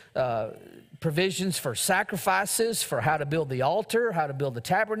was provisions for sacrifices, for how to build the altar, how to build the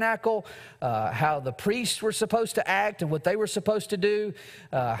tabernacle, how the priests were supposed to act and what they were supposed to do,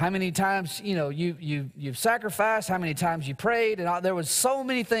 how many times you've sacrificed, how many times you prayed, and there was so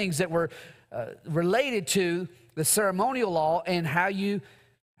many things that were related to the ceremonial law and how you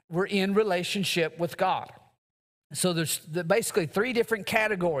were in relationship with God. So there's basically 3 different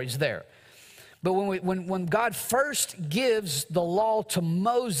categories there. But when God first gives the law to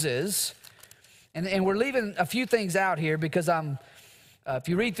Moses, and we're leaving a few things out here because if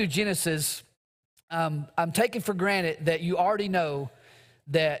you read through Genesis, I'm taking for granted that you already know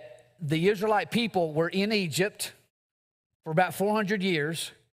that the Israelite people were in Egypt for about 400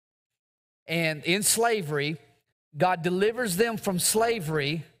 years and in slavery. God delivers them from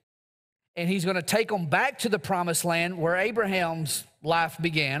slavery, and he's going to take them back to the promised land where Abraham's life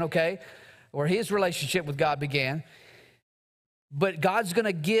began, okay? Where his relationship with God began. But God's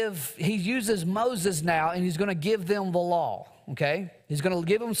going to he uses Moses now, and he's going to give them the law, okay? He's going to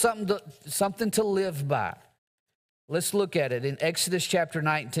give them something to live by. Let's look at it in Exodus chapter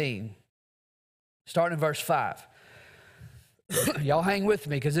 19, starting in verse 5. Y'all hang with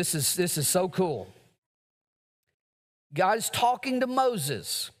me because this is so cool. God is talking to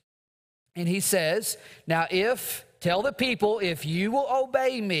Moses, and he says, now tell the people, if you will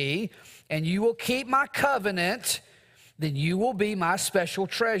obey me and you will keep my covenant, then you will be my special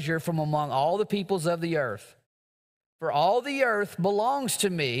treasure from among all the peoples of the earth. For all the earth belongs to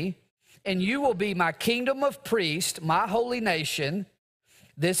me, and you will be my kingdom of priests, my holy nation.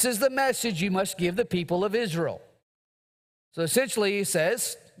 This is the message you must give the people of Israel. So essentially he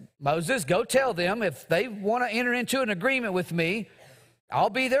says, Moses, go tell them if they want to enter into an agreement with me, I'll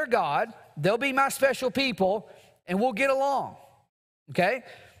be their God, they'll be my special people, and we'll get along, okay?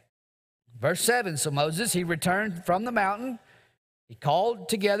 Verse 7, so Moses, he returned from the mountain. He called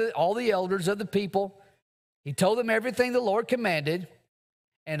together all the elders of the people. He told them everything the Lord commanded,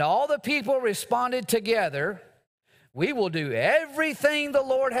 and all the people responded together, We will do everything the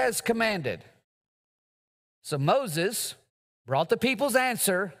Lord has commanded. So Moses brought the people's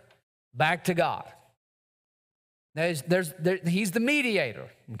answer back to God. He's the mediator,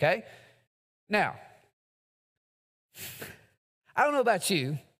 okay? Now, I don't know about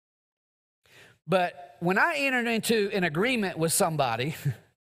you, but when I enter into an agreement with somebody,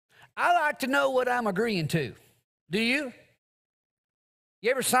 I like to know what I'm agreeing to. Do you?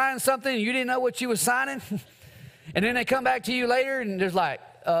 You ever sign something and you didn't know what you was signing? And then they come back to you later and there's like,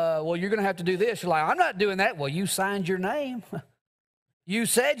 well, you're going to have to do this. You're like, I'm not doing that. Well, you signed your name. You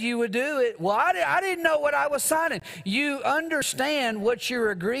said you would do it. Well, I didn't know what I was signing. You understand what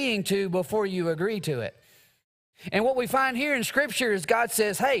you're agreeing to before you agree to it. And what we find here in Scripture is God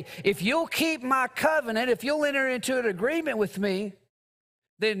says, hey, if you'll keep my covenant, if you'll enter into an agreement with me,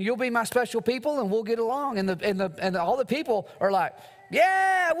 then you'll be my special people and we'll get along. And all the people are like,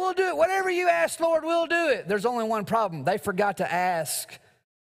 yeah, we'll do it. Whatever you ask, Lord, we'll do it. There's only one problem. They forgot to ask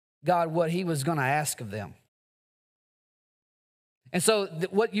God what he was going to ask of them. And so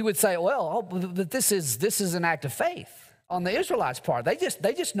what you would say, well, this is an act of faith on the Israelites' part. They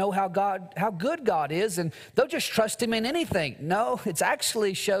just know how good God is, and they'll just trust him in anything. No, it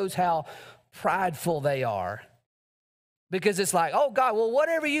actually shows how prideful they are. Because it's like, oh God, well,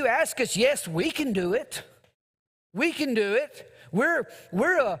 whatever you ask us, yes, we can do it. We can do it. We're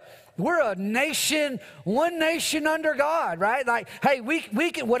a nation, one nation under God, right? Like, hey,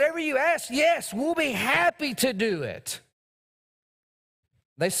 we can, whatever you ask, yes, we'll be happy to do it.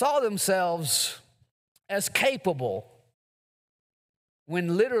 They saw themselves as capable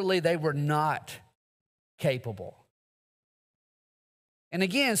when literally they were not capable. And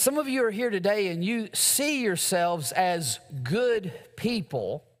again, some of you are here today and you see yourselves as good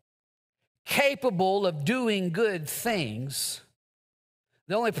people, capable of doing good things.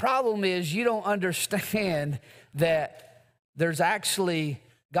 The only problem is you don't understand that God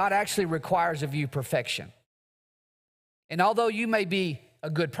actually requires of you perfection. And although you may be a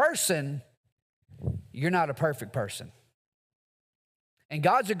good person, you're not a perfect person. And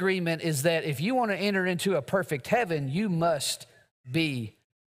God's agreement is that if you want to enter into a perfect heaven, you must be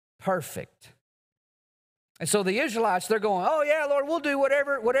perfect. And so the Israelites, they're going, oh yeah, Lord, we'll do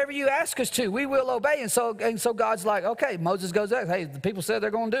whatever you ask us to. We will obey. And so God's like, okay, Moses goes, hey, the people said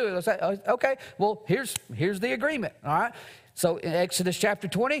they're going to do it. I say, okay, well, here's the agreement, all right? So in Exodus chapter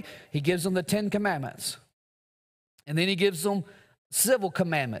 20, he gives them the 10 commandments. And then he gives them civil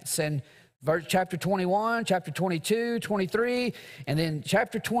commandments. And verse chapter 21, chapter 22, 23, and then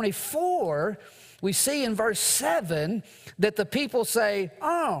chapter 24, we see in verse 7 that the people say,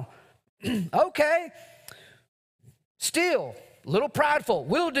 oh, okay, still a little prideful.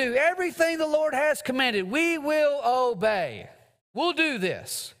 We'll do everything the Lord has commanded. We will obey. We'll do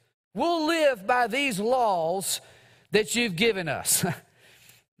this. We'll live by these laws that you've given us.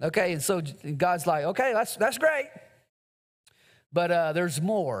 Okay, and so God's like, okay, that's great. But there's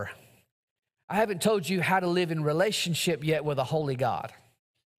more. I haven't told you how to live in relationship yet with a holy God.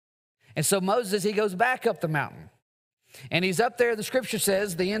 And so Moses, he goes back up the mountain. And he's up there, the scripture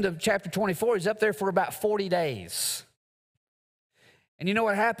says, the end of chapter 24, he's up there for about 40 days. And you know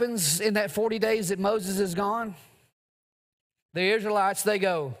what happens in that 40 days that Moses is gone? The Israelites, they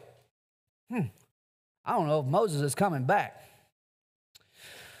go, I don't know if Moses is coming back.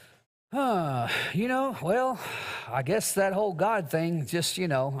 Well, I guess that whole God thing just, I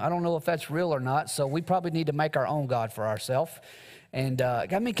don't know if that's real or not, so we probably need to make our own God for ourselves. And,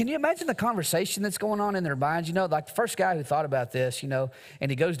 can you imagine the conversation that's going on in their minds? Like the first guy who thought about this, and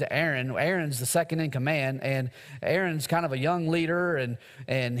he goes to Aaron. Aaron's the second in command, and Aaron's kind of a young leader,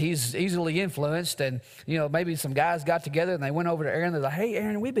 and he's easily influenced. And, maybe some guys got together, and they went over to Aaron. They're like, hey,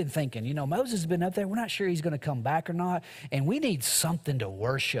 Aaron, we've been thinking, Moses has been up there. We're not sure he's going to come back or not, and we need something to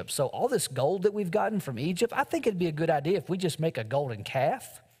worship. So all this gold that we've gotten from Egypt, I think it'd be a good idea if we just make a golden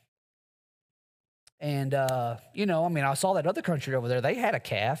calf. And, I saw that other country over there, they had a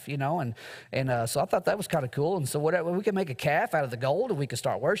calf, and so I thought that was kind of cool. And so whatever, we could make a calf out of the gold and we could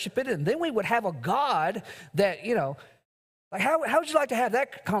start worshiping it. And then we would have a God that, like how would you like to have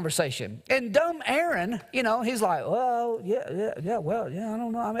that conversation? And dumb Aaron, he's like, well, yeah, I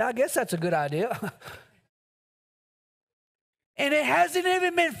don't know. I guess that's a good idea. And it hasn't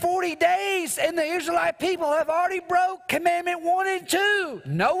even been 40 days, and the Israelite people have already broke commandment 1 and 2.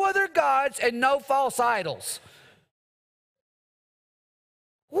 No other gods and no false idols.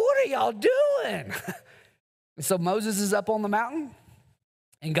 What are y'all doing? So Moses is up on the mountain,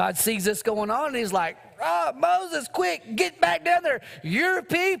 and God sees this going on, and he's like, Moses, quick, get back down there. Your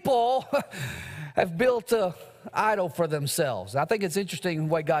people have built a idol for themselves. I think it's interesting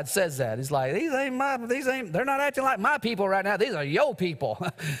the way God says that. He's like, they're not acting like my people right now. These are your people.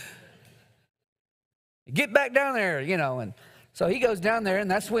 Get back down there, and so he goes down there, and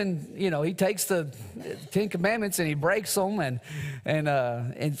that's when, he takes the 10 Commandments and he breaks them,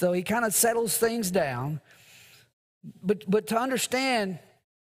 and so he kind of settles things down. But to understand,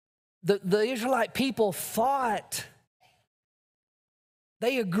 the Israelite people thought,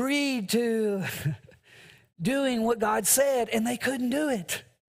 they agreed to doing what God said, and they couldn't do it.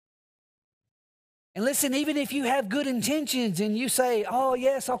 And listen, even if you have good intentions and you say, oh,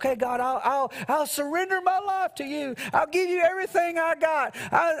 yes, okay, God, I'll surrender my life to you. I'll give you everything I got.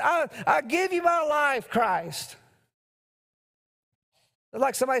 I'll give you my life, Christ.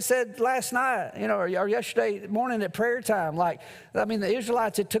 Like somebody said last night, or yesterday morning at prayer time, the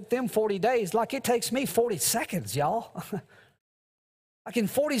Israelites, it took them 40 days. Like it takes me 40 seconds, y'all. Like in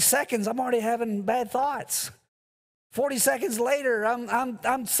 40 seconds, I'm already having bad thoughts. 40 seconds later,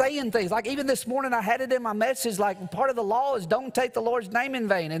 I'm saying things. Like even this morning, I had it in my message, like part of the law is don't take the Lord's name in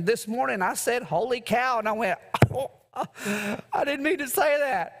vain. And this morning I said, holy cow. And I went, oh, I didn't mean to say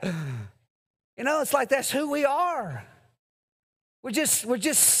that. It's like that's who we are. We're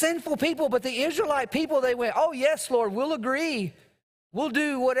just sinful people. But the Israelite people, they went, oh, yes, Lord, we'll agree. We'll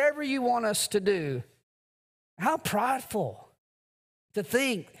do whatever you want us to do. How prideful to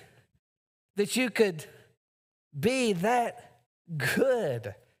think that you could be that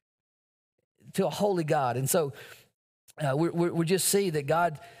good to a holy God. And so we just see that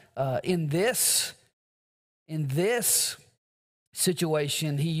God in this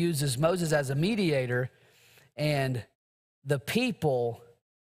situation, he uses Moses as a mediator, and the people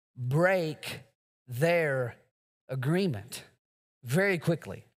break their agreement very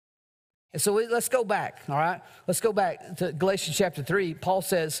quickly. And so let's go back, all right? Let's go back to Galatians chapter 3. Paul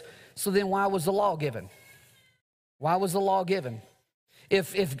says, so then why was the law given? Why was the law given?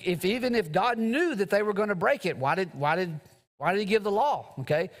 If God knew that they were going to break it, why did he give the law?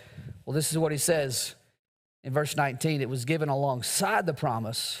 Okay? Well, this is what he says in verse 19. It was given alongside the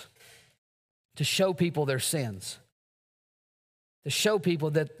promise to show people their sins, to show people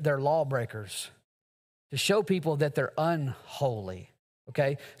that they're lawbreakers, to show people that they're unholy.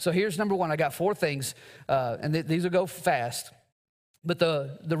 Okay? So here's number one. I got 4 things, and these will go fast. But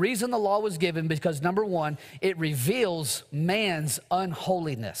the reason the law was given, because number one, it reveals man's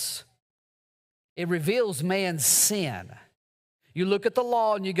unholiness. It reveals man's sin. You look at the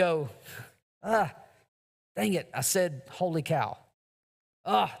law and you go, dang it, I said holy cow.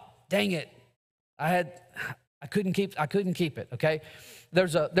 Dang it, I couldn't keep it, okay? There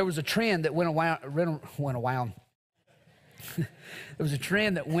was a trend that went around. There was a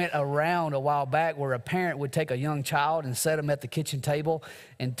trend that went around a while back where a parent would take a young child and set them at the kitchen table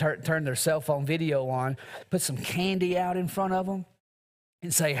and turn their cell phone video on, put some candy out in front of them,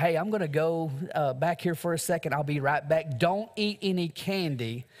 and say, hey, I'm going to go back here for a second. I'll be right back. Don't eat any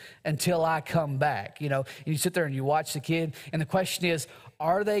candy until I come back. And you sit there and you watch the kid, and the question is,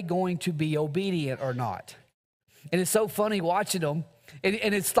 are they going to be obedient or not? And it's so funny watching them,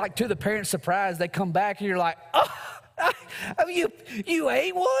 and it's like, to the parent's surprise, they come back and you're like, oh, you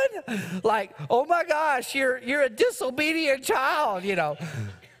ate one? Like, oh my gosh, you're a disobedient child,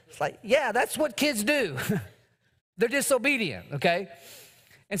 It's like, yeah, that's what kids do. They're disobedient, okay?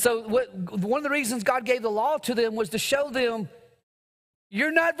 And so one of the reasons God gave the law to them was to show them,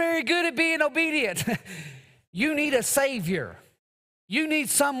 you're not very good at being obedient. You need a savior. You need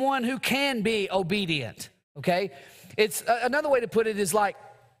someone who can be obedient, okay? It's another way to put it is like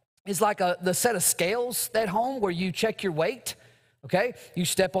the set of scales at home where you check your weight, okay? You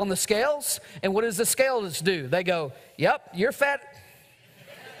step on the scales, and what does the scales do? They go, yep, you're fat.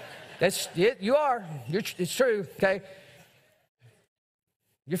 That's it, you are. It's true, okay?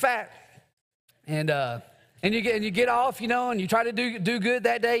 You're fat. And you get off, and you try to do good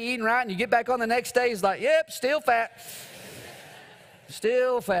that day, eating right, and you get back on the next day, it's like, yep, still fat.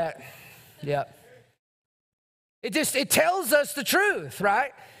 Still fat, yep. It tells us the truth,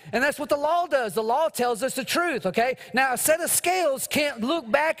 right? And that's what the law does. The law tells us the truth, okay? Now, a set of scales can't look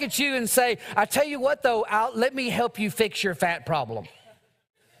back at you and say, I tell you what, though, let me help you fix your fat problem.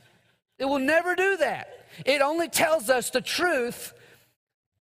 It will never do that. It only tells us the truth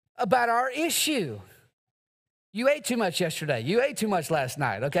about our issue. You ate too much yesterday. You ate too much last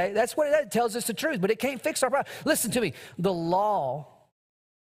night, okay? That's what it tells us the truth, but it can't fix our problem. Listen to me. The law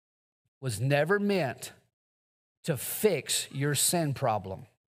was never meant to fix your sin problem.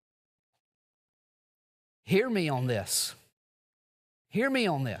 Hear me on this. Hear me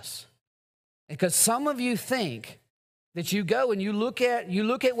on this. Because some of you think that you go and you look at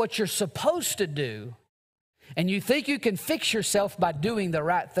what you're supposed to do, And you think you can fix yourself by doing the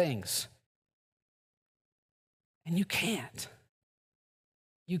right things. And you can't.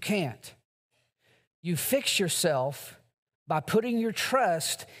 You can't. You fix yourself by putting your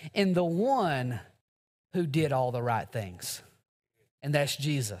trust in the one who did all the right things. And that's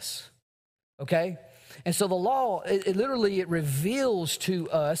Jesus. Okay? And so the law, it literally reveals to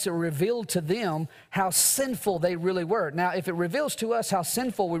us, it revealed to them how sinful they really were. Now, if it reveals to us how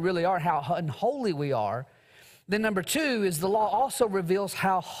sinful we really are, how unholy we are, then number two is the law also reveals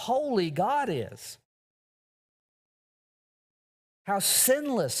how holy God is. How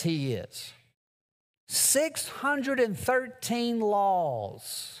sinless he is. 613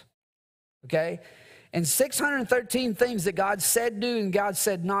 laws. Okay? And 613 things that God said do and God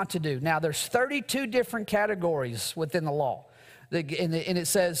said not to do. Now, there's 32 different categories within the law. And it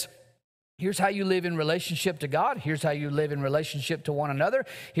says, here's how you live in relationship to God. Here's how you live in relationship to one another.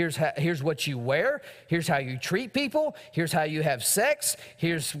 Here's what you wear. Here's how you treat people. Here's how you have sex.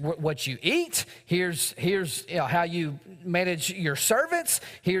 Here's what you eat. Here's how you manage your servants.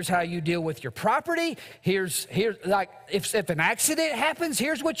 Here's how you deal with your property. Here's like if an accident happens,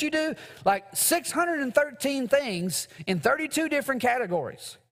 here's what you do. Like 613 things in 32 different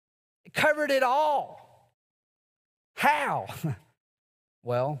categories. It covered it all. How?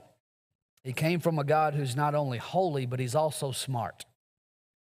 Well, it came from a God who's not only holy, but he's also smart.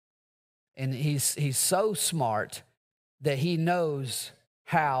 And he's so smart that he knows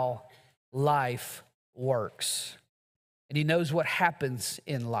how life works. And he knows what happens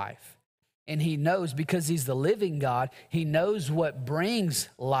in life. And he knows, because he's the living God, he knows what brings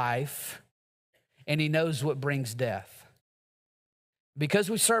life and he knows what brings death. Because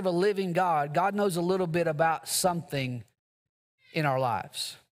we serve a living God, God knows a little bit about something in our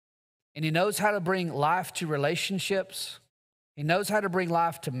lives. And he knows how to bring life to relationships. He knows how to bring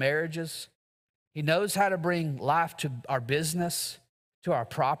life to marriages. He knows how to bring life to our business, to our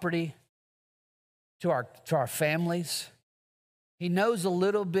property, to our families. He knows a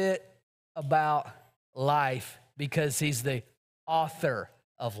little bit about life because he's the author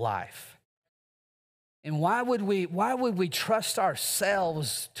of life. And why would we trust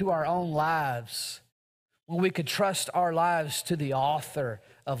ourselves to our own lives when we could trust our lives to the author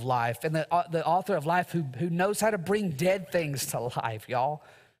of life, and the author of life who knows how to bring dead things to life, y'all?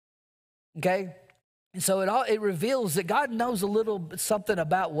 Okay? And so it reveals that God knows a little something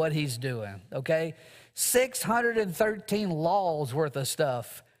about what he's doing, okay? 613 laws worth of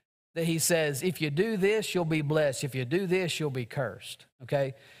stuff that he says, if you do this, you'll be blessed. If you do this, you'll be cursed,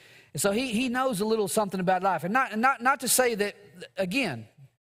 okay? And so he knows a little something about life. And not to say that, again,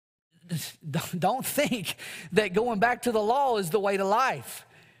 don't think that going back to the law is the way to life.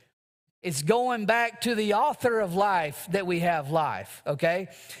 It's going back to the author of life that we have life, okay?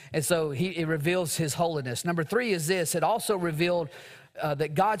 And so it reveals his holiness. Number three is this. It also revealed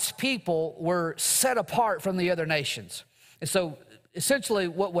that God's people were set apart from the other nations. And so essentially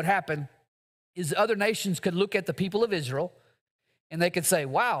what would happen is other nations could look at the people of Israel and they could say,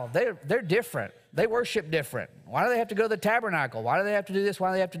 wow, they're different. They worship different. Why do they have to go to the tabernacle? Why do they have to do this? Why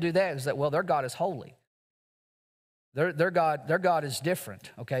do they have to do that? Is that, well, their God is holy. Their God is different,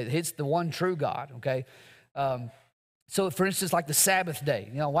 okay? It's the one true God, okay? So, for instance, like the Sabbath day,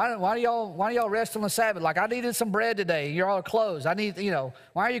 you know, why do y'all rest on the Sabbath? Like, I needed some bread today. You're all closed. Why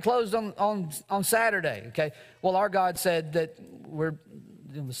are you closed on Saturday? Okay. Well, our God said that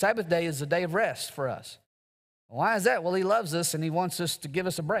the Sabbath day is a day of rest for us. Why is that? Well, he loves us and he wants us to give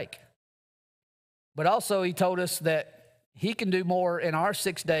us a break. But also, he told us that he can do more in our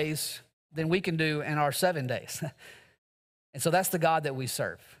 6 days than we can do in our 7 days. And so that's the God that we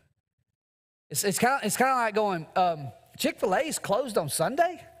serve. It's kind of like going, Chick-fil-A is closed on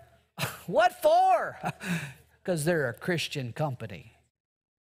Sunday? What for? Because they're a Christian company.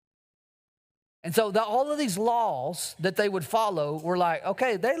 And so all of these laws that they would follow were like,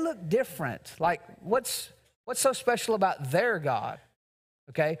 okay, they look different. Like, what's so special about their God?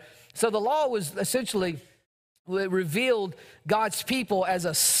 Okay? So the law was essentially, it revealed God's people as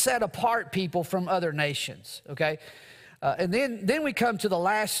a set-apart people from other nations, okay? And then we come to the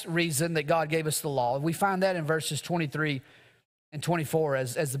last reason that God gave us the law. We find that in verses 23 and 24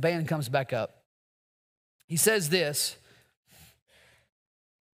 as the band comes back up. He says this,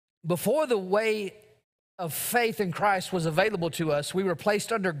 before the way of faith in Christ was available to us, we were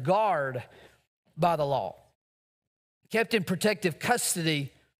placed under guard by the law, kept in protective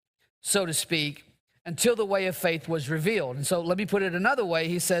custody, so to speak, until the way of faith was revealed. And so let me put it another way.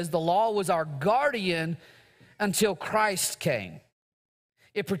 He says the law was our guardian until Christ came.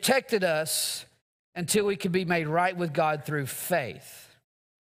 It protected us until we could be made right with God through faith.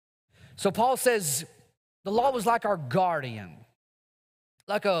 So Paul says The law was like our guardian,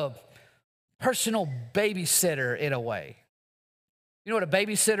 like a personal babysitter in a way. You know what a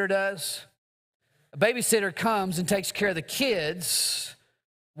babysitter does? A babysitter comes and takes care of the kids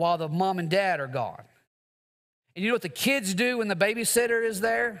while the mom and dad are gone. And you know what the kids do when the babysitter is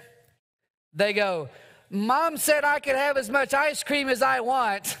there? They go, Mom said I could have as much ice cream as I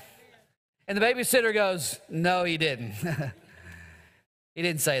want. And the babysitter goes, no, he didn't. He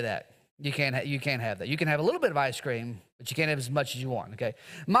didn't say that. You can't have that. You can have a little bit of ice cream, but you can't have as much as you want, okay?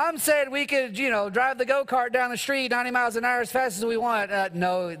 Mom said we could, drive the go-kart down the street 90 miles an hour as fast as we want.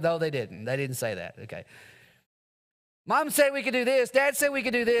 No, they didn't. They didn't say that, okay? Mom said we could do this. Dad said we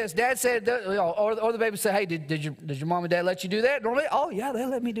could do this. Dad said, or the baby said, hey, did your mom and dad let you do that? Normally, oh, yeah, they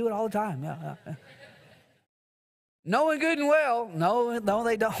let me do it all the time. Yeah. Knowing good and well, no,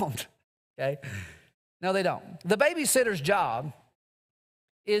 they don't, okay? No, they don't. The babysitter's job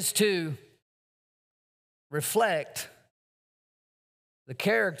is to reflect the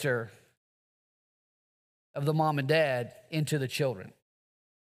character of the mom and dad into the children.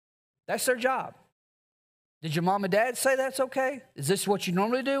 That's their job. Did your mom and dad say that's okay? Is this what you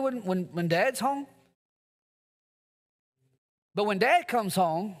normally do when dad's home? But when dad comes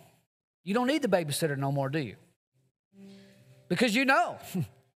home, you don't need the babysitter no more, do you? Because you know.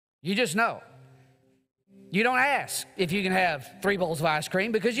 You just know. You don't ask if you can have 3 bowls of ice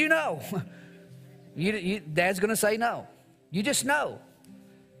cream because you know. Dad's going to say no. You just know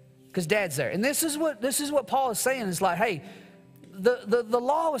because dad's there. And this is what Paul is saying. It's like, hey, the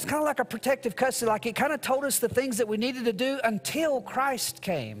law was kind of like a protective custody. Like it kind of told us the things that we needed to do until Christ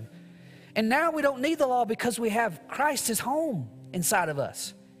came. And now we don't need the law because we have Christ is home inside of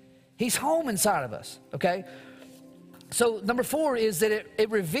us. He's home inside of us, okay? So number 4 is that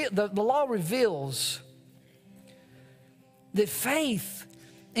the law reveals that faith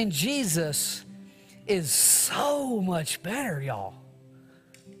in Jesus is so much better, y'all.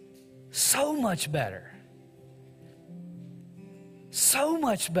 So much better. So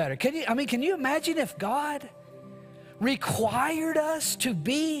much better. Can you imagine if God required us to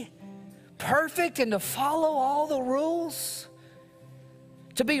be perfect and to follow all the rules?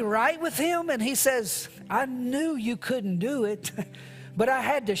 To be right with Him? And He says, I knew you couldn't do it, but I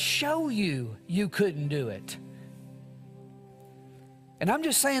had to show you couldn't do it. And I'm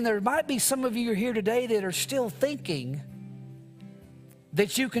just saying there might be some of you here today that are still thinking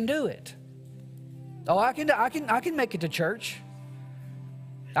that you can do it. Oh, I can make it to church.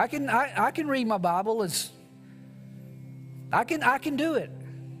 I can read my Bible. I can do it.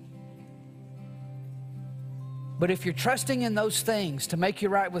 But if you're trusting in those things to make you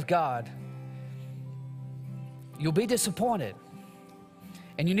right with God, you'll be disappointed.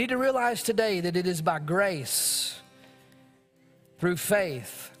 And you need to realize today that it is by grace, through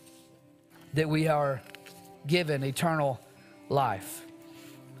faith, that we are given eternal life.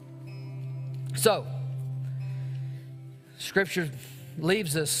 So, Scripture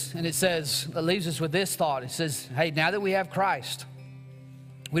leaves us, and it leaves us with this thought. It says, hey, now that we have Christ,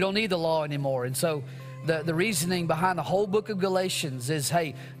 we don't need the law anymore. And so the reasoning behind the whole book of Galatians is,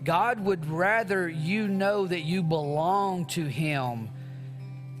 hey, God would rather you know that you belong to Him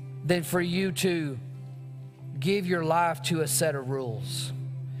than for you to give your life to a set of rules.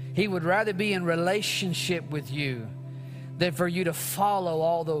 He would rather be in relationship with you than for you to follow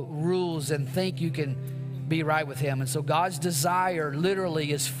all the rules and think you can be right with Him. And so God's desire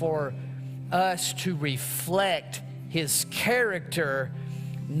literally is for us to reflect His character,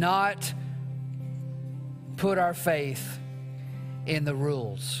 not put our faith in the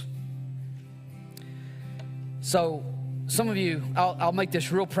rules. So some of you, I'll make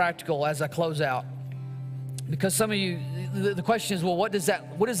this real practical as I close out, because some of you, the question is, well, what does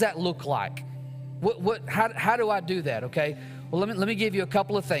that look like? How do I do that? Okay. Well, let me give you a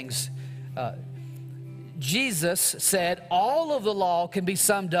couple of things. Jesus said all of the law can be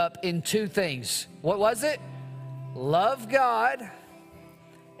summed up in 2 things. What was it? Love God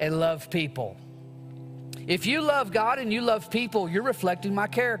and love people. If you love God and you love people, you're reflecting my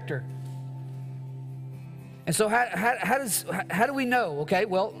character. And so how do we know? Okay,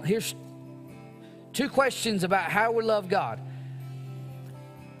 well, here's 2 questions about how we love God.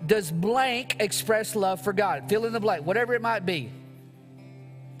 Does blank express love for God? Fill in the blank, whatever it might be.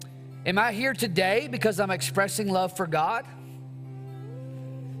 Am I here today because I'm expressing love for God?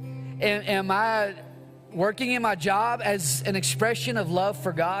 Am I working in my job as an expression of love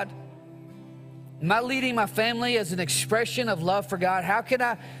for God? Am I leading my family as an expression of love for God?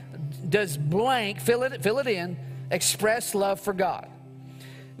 Does blank, fill it in, express love for God?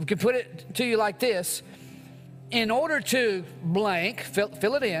 We can put it to you like this. In order to blank,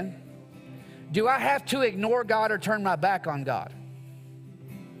 fill it in, Do I have to ignore God or turn my back on God?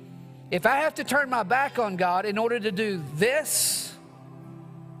 If I have to turn my back on God in order to do this,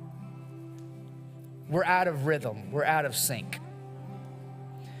 we're out of rhythm. We're out of sync.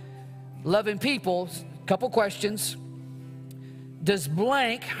 Loving people, couple questions. Does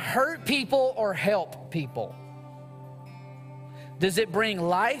blank hurt people or help people? Does it bring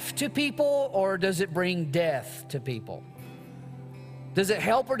life to people or does it bring death to people? Does it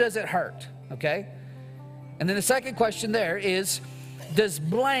help or does it hurt? Okay? And then the second question there is, does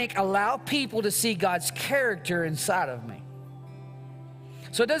blank allow people to see God's character inside of me?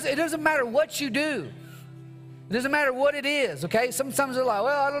 So it doesn't matter what you do. It doesn't matter what it is, okay? Sometimes they're like,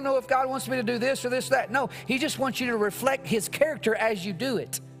 well, I don't know if God wants me to do this or this or that. No, he just wants you to reflect his character as you do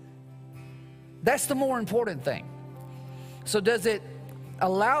it. That's the more important thing. So does it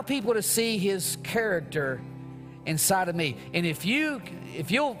allow people to see his character inside of me? And if you'll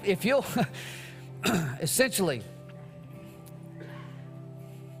essentially,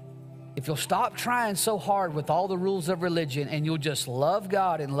 if you'll stop trying so hard with all the rules of religion and you'll just love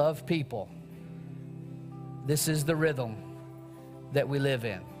God and love people, this is the rhythm that we live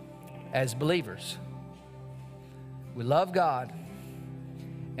in as believers. We love God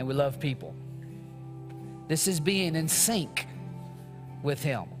and we love people. This is being in sync with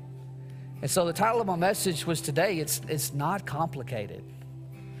him. And so the title of my message was today, it's not complicated.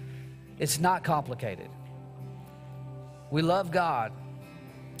 It's not complicated. We love God.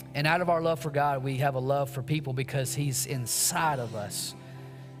 And out of our love for God, we have a love for people because he's inside of us.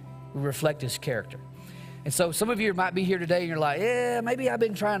 We reflect his character. And so some of you might be here today and you're like, yeah, maybe I've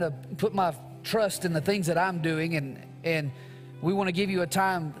been trying to put my trust in the things that I'm doing. And we want to give you a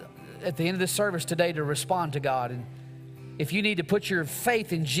time at the end of this service today to respond to God. And if you need to put your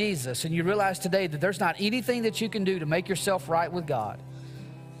faith in Jesus and you realize today that there's not anything that you can do to make yourself right with God,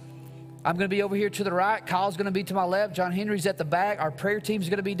 I'm going to be over here to the right. Kyle's going to be to my left. John Henry's at the back. Our prayer team's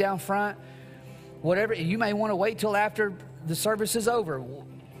going to be down front. Whatever. You may want to wait till after the service is over.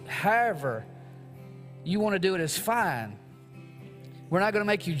 However you want to do it is fine. We're not going to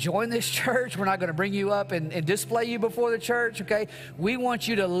make you join this church. We're not going to bring you up and display you before the church, okay? We want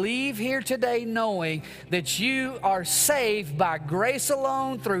you to leave here today knowing that you are saved by grace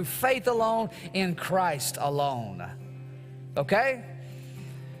alone, through faith alone, in Christ alone, okay?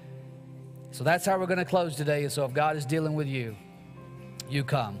 So that's how we're going to close today. So if God is dealing with you, you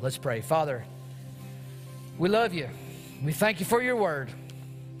come. Let's pray. Father, we love you. We thank you for your word.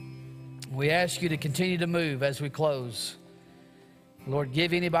 We ask you to continue to move as we close. Lord,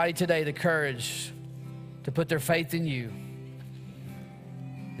 give anybody today the courage to put their faith in you.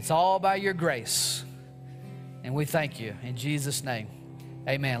 It's all by your grace. And we thank you. In Jesus' name,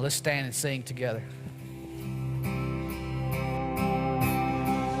 amen. Let's stand and sing together.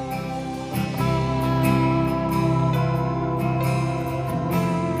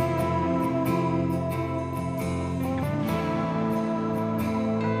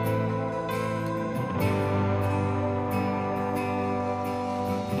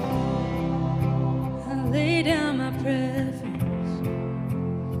 Lay down my preference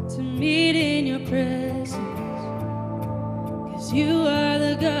to meet in your presence, 'cause you are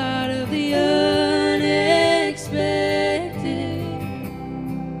the God of the unexpected.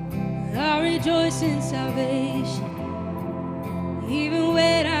 I rejoice in salvation, even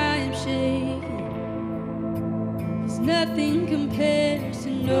when I am shaken, 'cause nothing compares to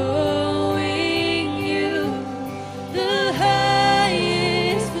knowing you, the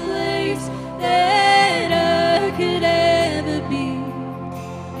highest place that I could ever be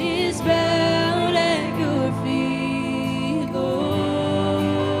is bound at your feet,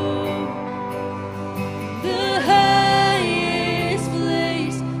 Lord. The highest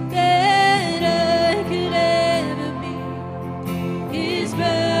place that I could ever be is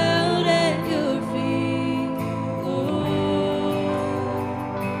bound at your feet, Lord.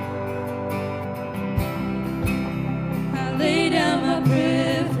 I lay down my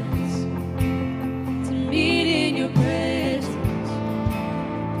preference to meet in your presence,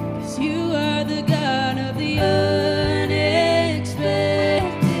 'cause you are the God of the unexpected.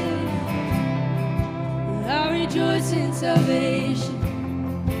 I rejoice in salvation,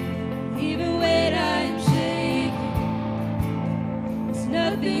 even when I'm shaken. 'Cause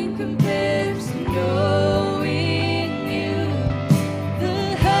nothing compares to knowing you,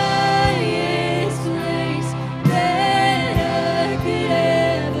 the highest place that I could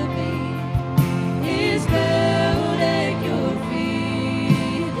ever be is bound at your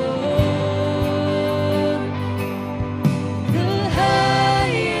feet, Lord. The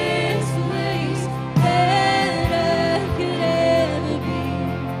highest place that I could ever be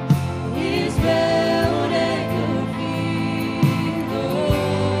is bound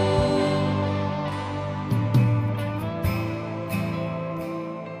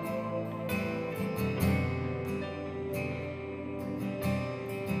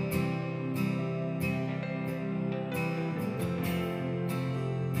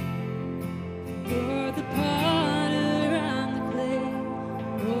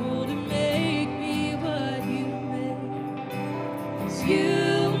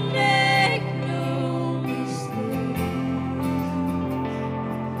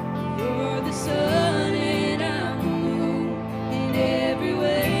You're the sun and I'm the moon, in every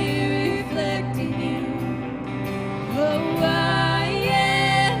way reflecting you. Oh, I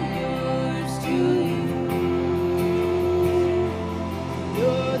am yours to you.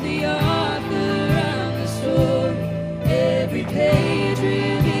 You're the author of the story. Every page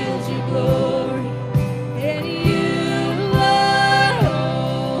reveals your glory, and you are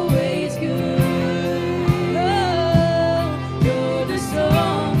always good. Oh, you're the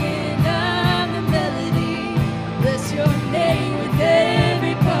song and I'm the melody. Bless your name with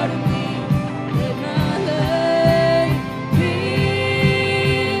every part of me. Let my life be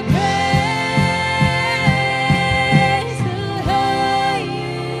praised. The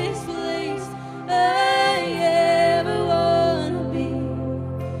highest place I ever want to be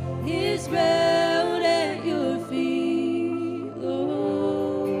is bowed at your feet,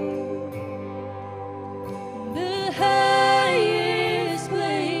 Lord. The highest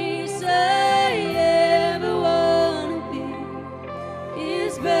place I ever want to be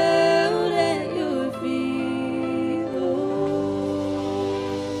is bowed at your feet, Lord.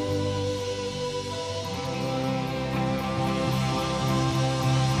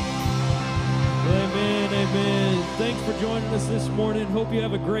 Amen, amen. Thanks for joining us this morning. Hope you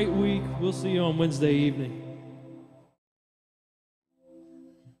have a great week. We'll see you on Wednesday evening.